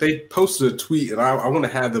that they posted a tweet, and I want to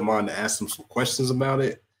have them on to ask them some questions about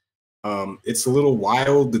it. It's a little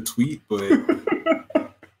wild, the tweet, but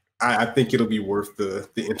I think it'll be worth the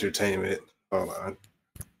entertainment. Hold on.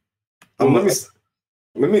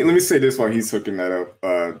 Let me say this while he's hooking that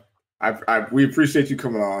up. We appreciate you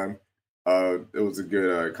coming on. It was a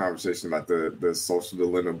good conversation about the social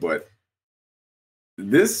dilemma, but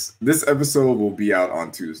this episode will be out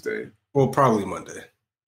on Tuesday. Well, probably Monday.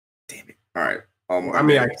 Damn it! All right.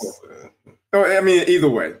 Either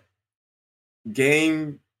way,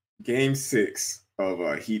 game 6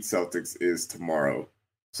 of Heat Celtics is tomorrow.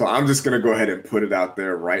 So I'm just gonna go ahead and put it out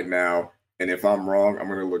there right now. And if I'm wrong, I'm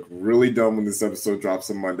gonna look really dumb when this episode drops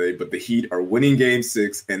on Monday. But the Heat are winning game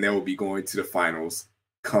 6, and they will be going to the finals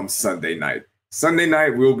come Sunday night. Sunday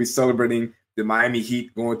night, we'll be celebrating the Miami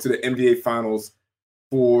Heat going to the NBA Finals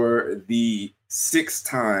for the 6th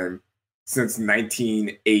time since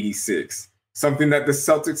 1986. Something that the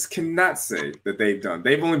Celtics cannot say that they've done.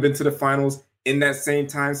 They've only been to the finals in that same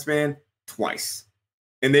time span twice.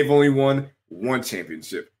 And they've only won 1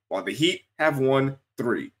 championship, while the Heat have won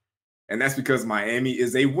 3. And that's because Miami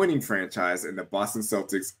is a winning franchise and the Boston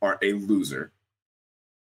Celtics are a loser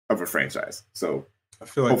of a franchise. So I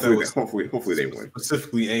feel like hopefully they win.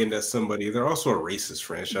 Specifically aimed at somebody. They're also a racist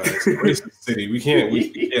franchise, a racist city. We can't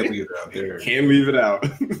leave it out there. Can't leave it out.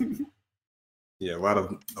 Yeah,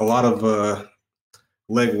 a lot of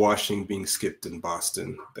leg washing being skipped in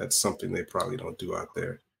Boston. That's something they probably don't do out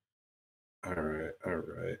there. All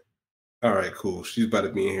right, cool. She's about to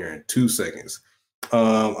be in here in 2 seconds.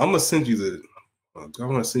 I'm gonna send you this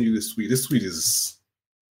tweet. This tweet is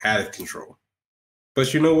out of control.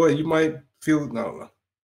 But you know what? You might feel no.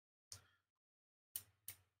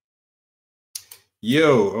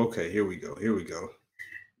 Okay, here we go.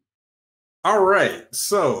 All right.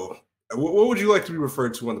 So, what would you like to be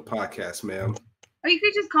referred to on the podcast, ma'am? Oh, you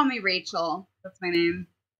could just call me Rachel. That's my name.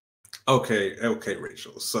 Okay,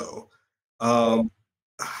 Rachel. So, I'm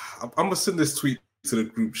gonna send this tweet to the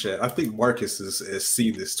group chat. I think Marcus has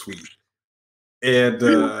seen this tweet, and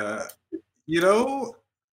I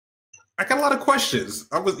got a lot of questions.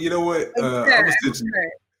 That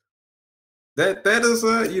is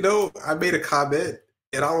I made a comment,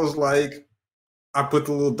 and I was like, I put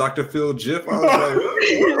the little Dr. Phil gif. I was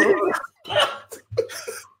like,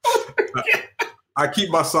 I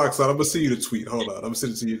keep my socks on. I'm gonna send you the tweet. Hold on, I'm gonna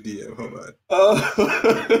send it to your DM. Hold on.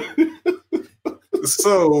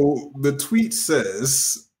 So the tweet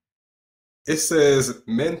says,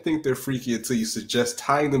 men think they're freaky until you suggest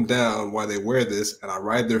tying them down while they wear this, and I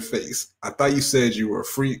ride their face. I thought you said you were a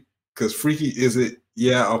freak, because freaky is it?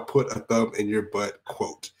 Yeah, I'll put a thumb in your butt,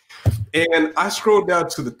 quote. And I scrolled down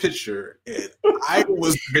to the picture, and I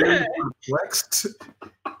was very perplexed.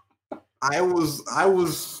 I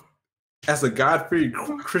was as a God-fearing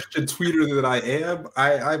Christian tweeter that I am,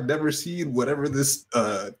 I've never seen whatever this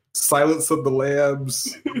Silence of the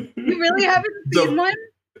Lambs. You really haven't seen one?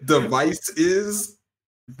 Device is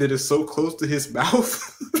that is so close to his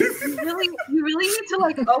mouth. You really need to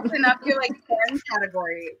like open up your like porn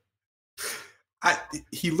category.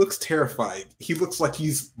 He looks terrifying. He looks like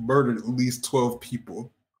he's murdered at least 12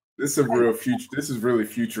 people. This is really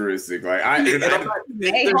futuristic. Like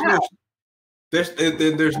there's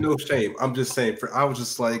no shame. I'm just saying. I was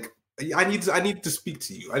just like, I need to speak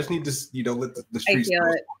to you. I just need to let the streets.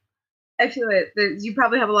 I feel it. You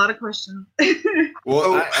probably have a lot of questions.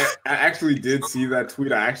 Well, I actually did see that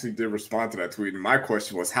tweet. I actually did respond to that tweet. And my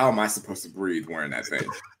question was, how am I supposed to breathe wearing that thing?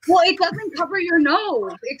 Well, it doesn't cover your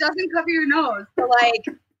nose. So like,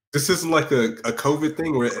 this isn't like a COVID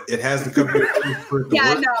thing where it has to cover your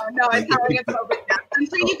yeah, no, it's not like a COVID mask. I'm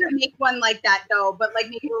sure you could make one like that though, but like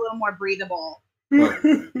make it a little more breathable. Like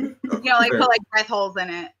put like breath holes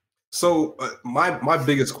in it. So my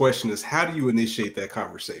biggest question is, how do you initiate that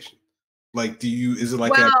conversation? Like, is it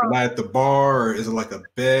like at the night at the bar, or is it like a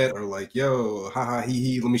bet, or like, yo, haha,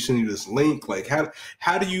 hee, let me send you this link? Like,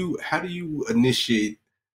 how do you initiate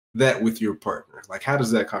that with your partner? Like, how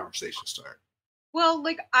does that conversation start? Well,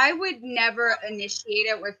 like, I would never initiate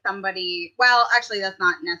it with somebody. Well, actually, that's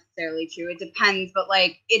not necessarily true. It depends, but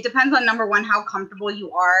like, it depends on number one, how comfortable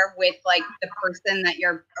you are with like the person that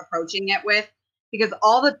you're approaching it with, because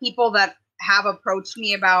all the people that have approached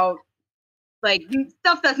me about like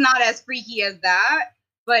stuff that's not as freaky as that,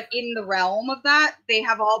 but in the realm of that, they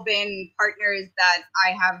have all been partners that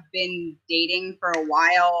I have been dating for a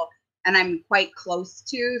while and I'm quite close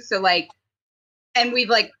to. So like, and we've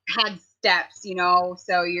like had steps,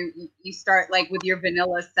 so you start like with your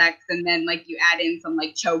vanilla sex and then like you add in some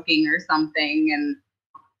like choking or something and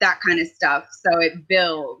that kind of stuff. So it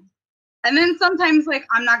builds. And then sometimes, like,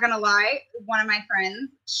 I'm not going to lie, one of my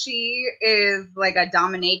friends, she is like a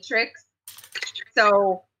dominatrix.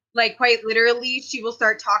 So, like, quite literally, she will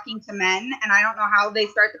start talking to men, and I don't know how they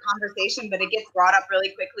start the conversation, but it gets brought up really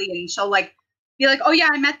quickly, and she'll, like, be like, oh, yeah,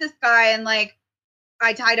 I met this guy, and, like,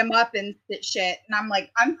 I tied him up and shit. And I'm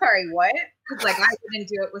like, I'm sorry, what? Because, like, I didn't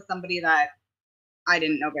do it with somebody that I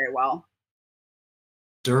didn't know very well.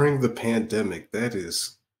 During the pandemic, that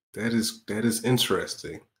is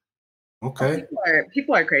interesting. Okay.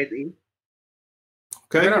 People are crazy.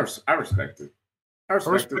 Okay. I respect it. I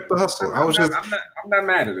respect the hustle. I'm not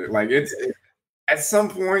mad at it. Like it's at some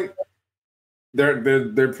point there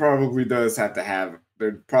probably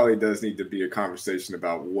does need to be a conversation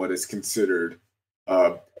about what is considered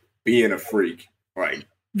being a freak. Like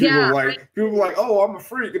people are like, oh, I'm a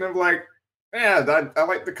freak, and I'm like, yeah, I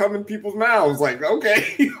like to come in people's mouths. Like,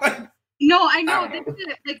 okay. No, I know. This is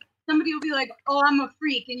it. Like somebody will be like, oh, I'm a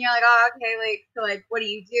freak, and you're like, oh, okay, like, so like, what do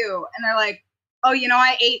you do? And they're like, oh,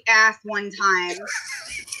 I ate ass one time.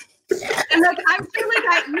 And like, I feel like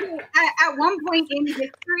at one point in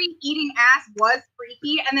history, eating ass was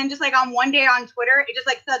freaky. And then just like on one day on Twitter, it just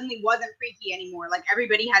like suddenly wasn't freaky anymore. Like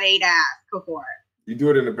everybody had ate ass before. You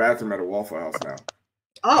do it in the bathroom at a Waffle House now.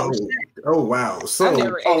 Oh, oh wow. So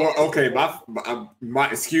okay. My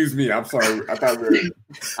excuse me. I'm sorry. I thought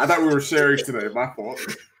we were sharing today. My fault.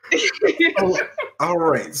 All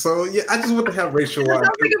right. So yeah, I just want to have Rachel on. That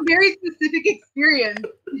sounds like a very specific experience.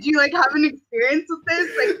 Did you like have an experience with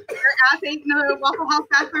this? Like your ass ate in a Waffle House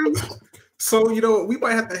bathroom? So we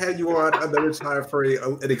might have to have you on another time for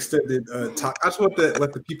an extended talk. I just want to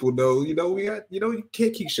let the people know, you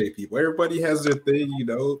can't keep shade people. Everybody has their thing,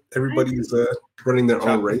 everybody's running their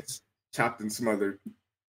own race. Chopped and smothered.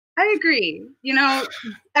 I agree.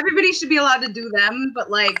 Everybody should be allowed to do them,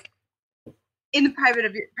 but like in the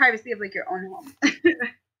privacy of like your own home.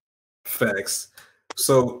 Facts.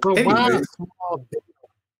 So why a small bit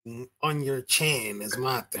on your chin is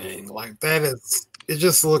my thing. Like that is, it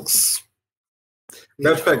just looks.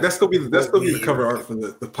 That's fact. That's gonna be the cover art for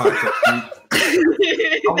the podcast. I'm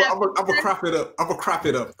gonna crop it up. I'm gonna crop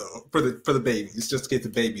it up though for the babies, just to get the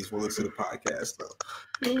babies will listen to the podcast though.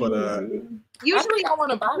 But usually I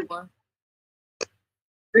want to buy one.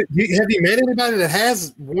 Have you met anybody that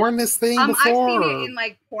has worn this thing before? I've seen it in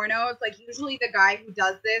like pornos. Like usually the guy who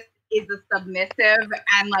does this is a submissive,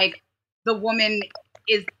 and like the woman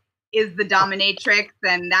is the dominatrix,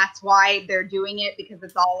 and that's why they're doing it, because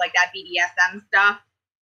it's all like that BDSM stuff.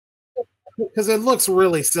 Because it looks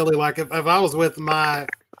really silly. Like if I was with my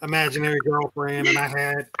imaginary girlfriend and I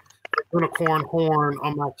had unicorn horn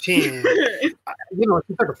on my chin, if you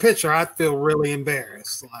took a picture, I'd feel really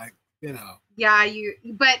embarrassed. Like, Yeah,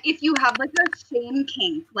 but if you have like a shame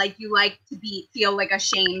kink, like you like to feel like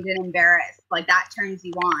ashamed and embarrassed, like that turns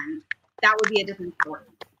you on, that would be a different story.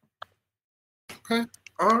 Okay.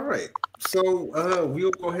 All right. So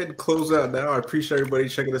we'll go ahead and close out now. I appreciate everybody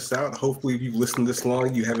checking us out. Hopefully, if you've listened this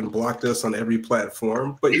long, you haven't blocked us on every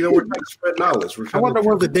platform. But we're trying to spread knowledge. I wonder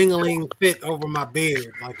where the ding-a-ling fit over my beard.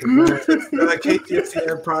 Like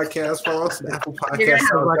KTSCF podcast, follow us on Apple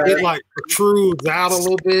Podcasts. It like protrudes out a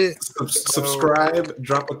little bit. Subscribe,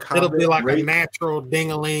 drop a comment. It'll be like a natural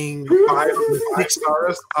ding-a-ling. 5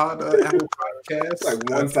 stars on Apple Podcasts. Like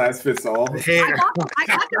one size fits all. I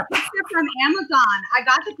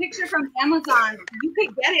got the picture from Amazon. Amazon. You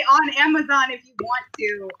could get it on Amazon if you want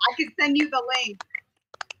to. I could send you the link.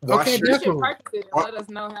 Okay, you should purchase it and let us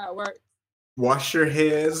know how it works. Wash your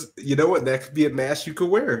hands. You know what? That could be a mask you could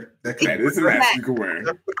wear. That is a mask you could wear.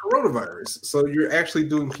 That's the coronavirus. So you're actually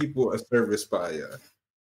doing people a service by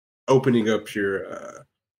opening up your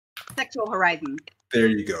sexual horizon. There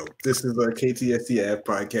you go. This is a KTSC Ad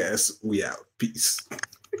podcast. We out. Peace.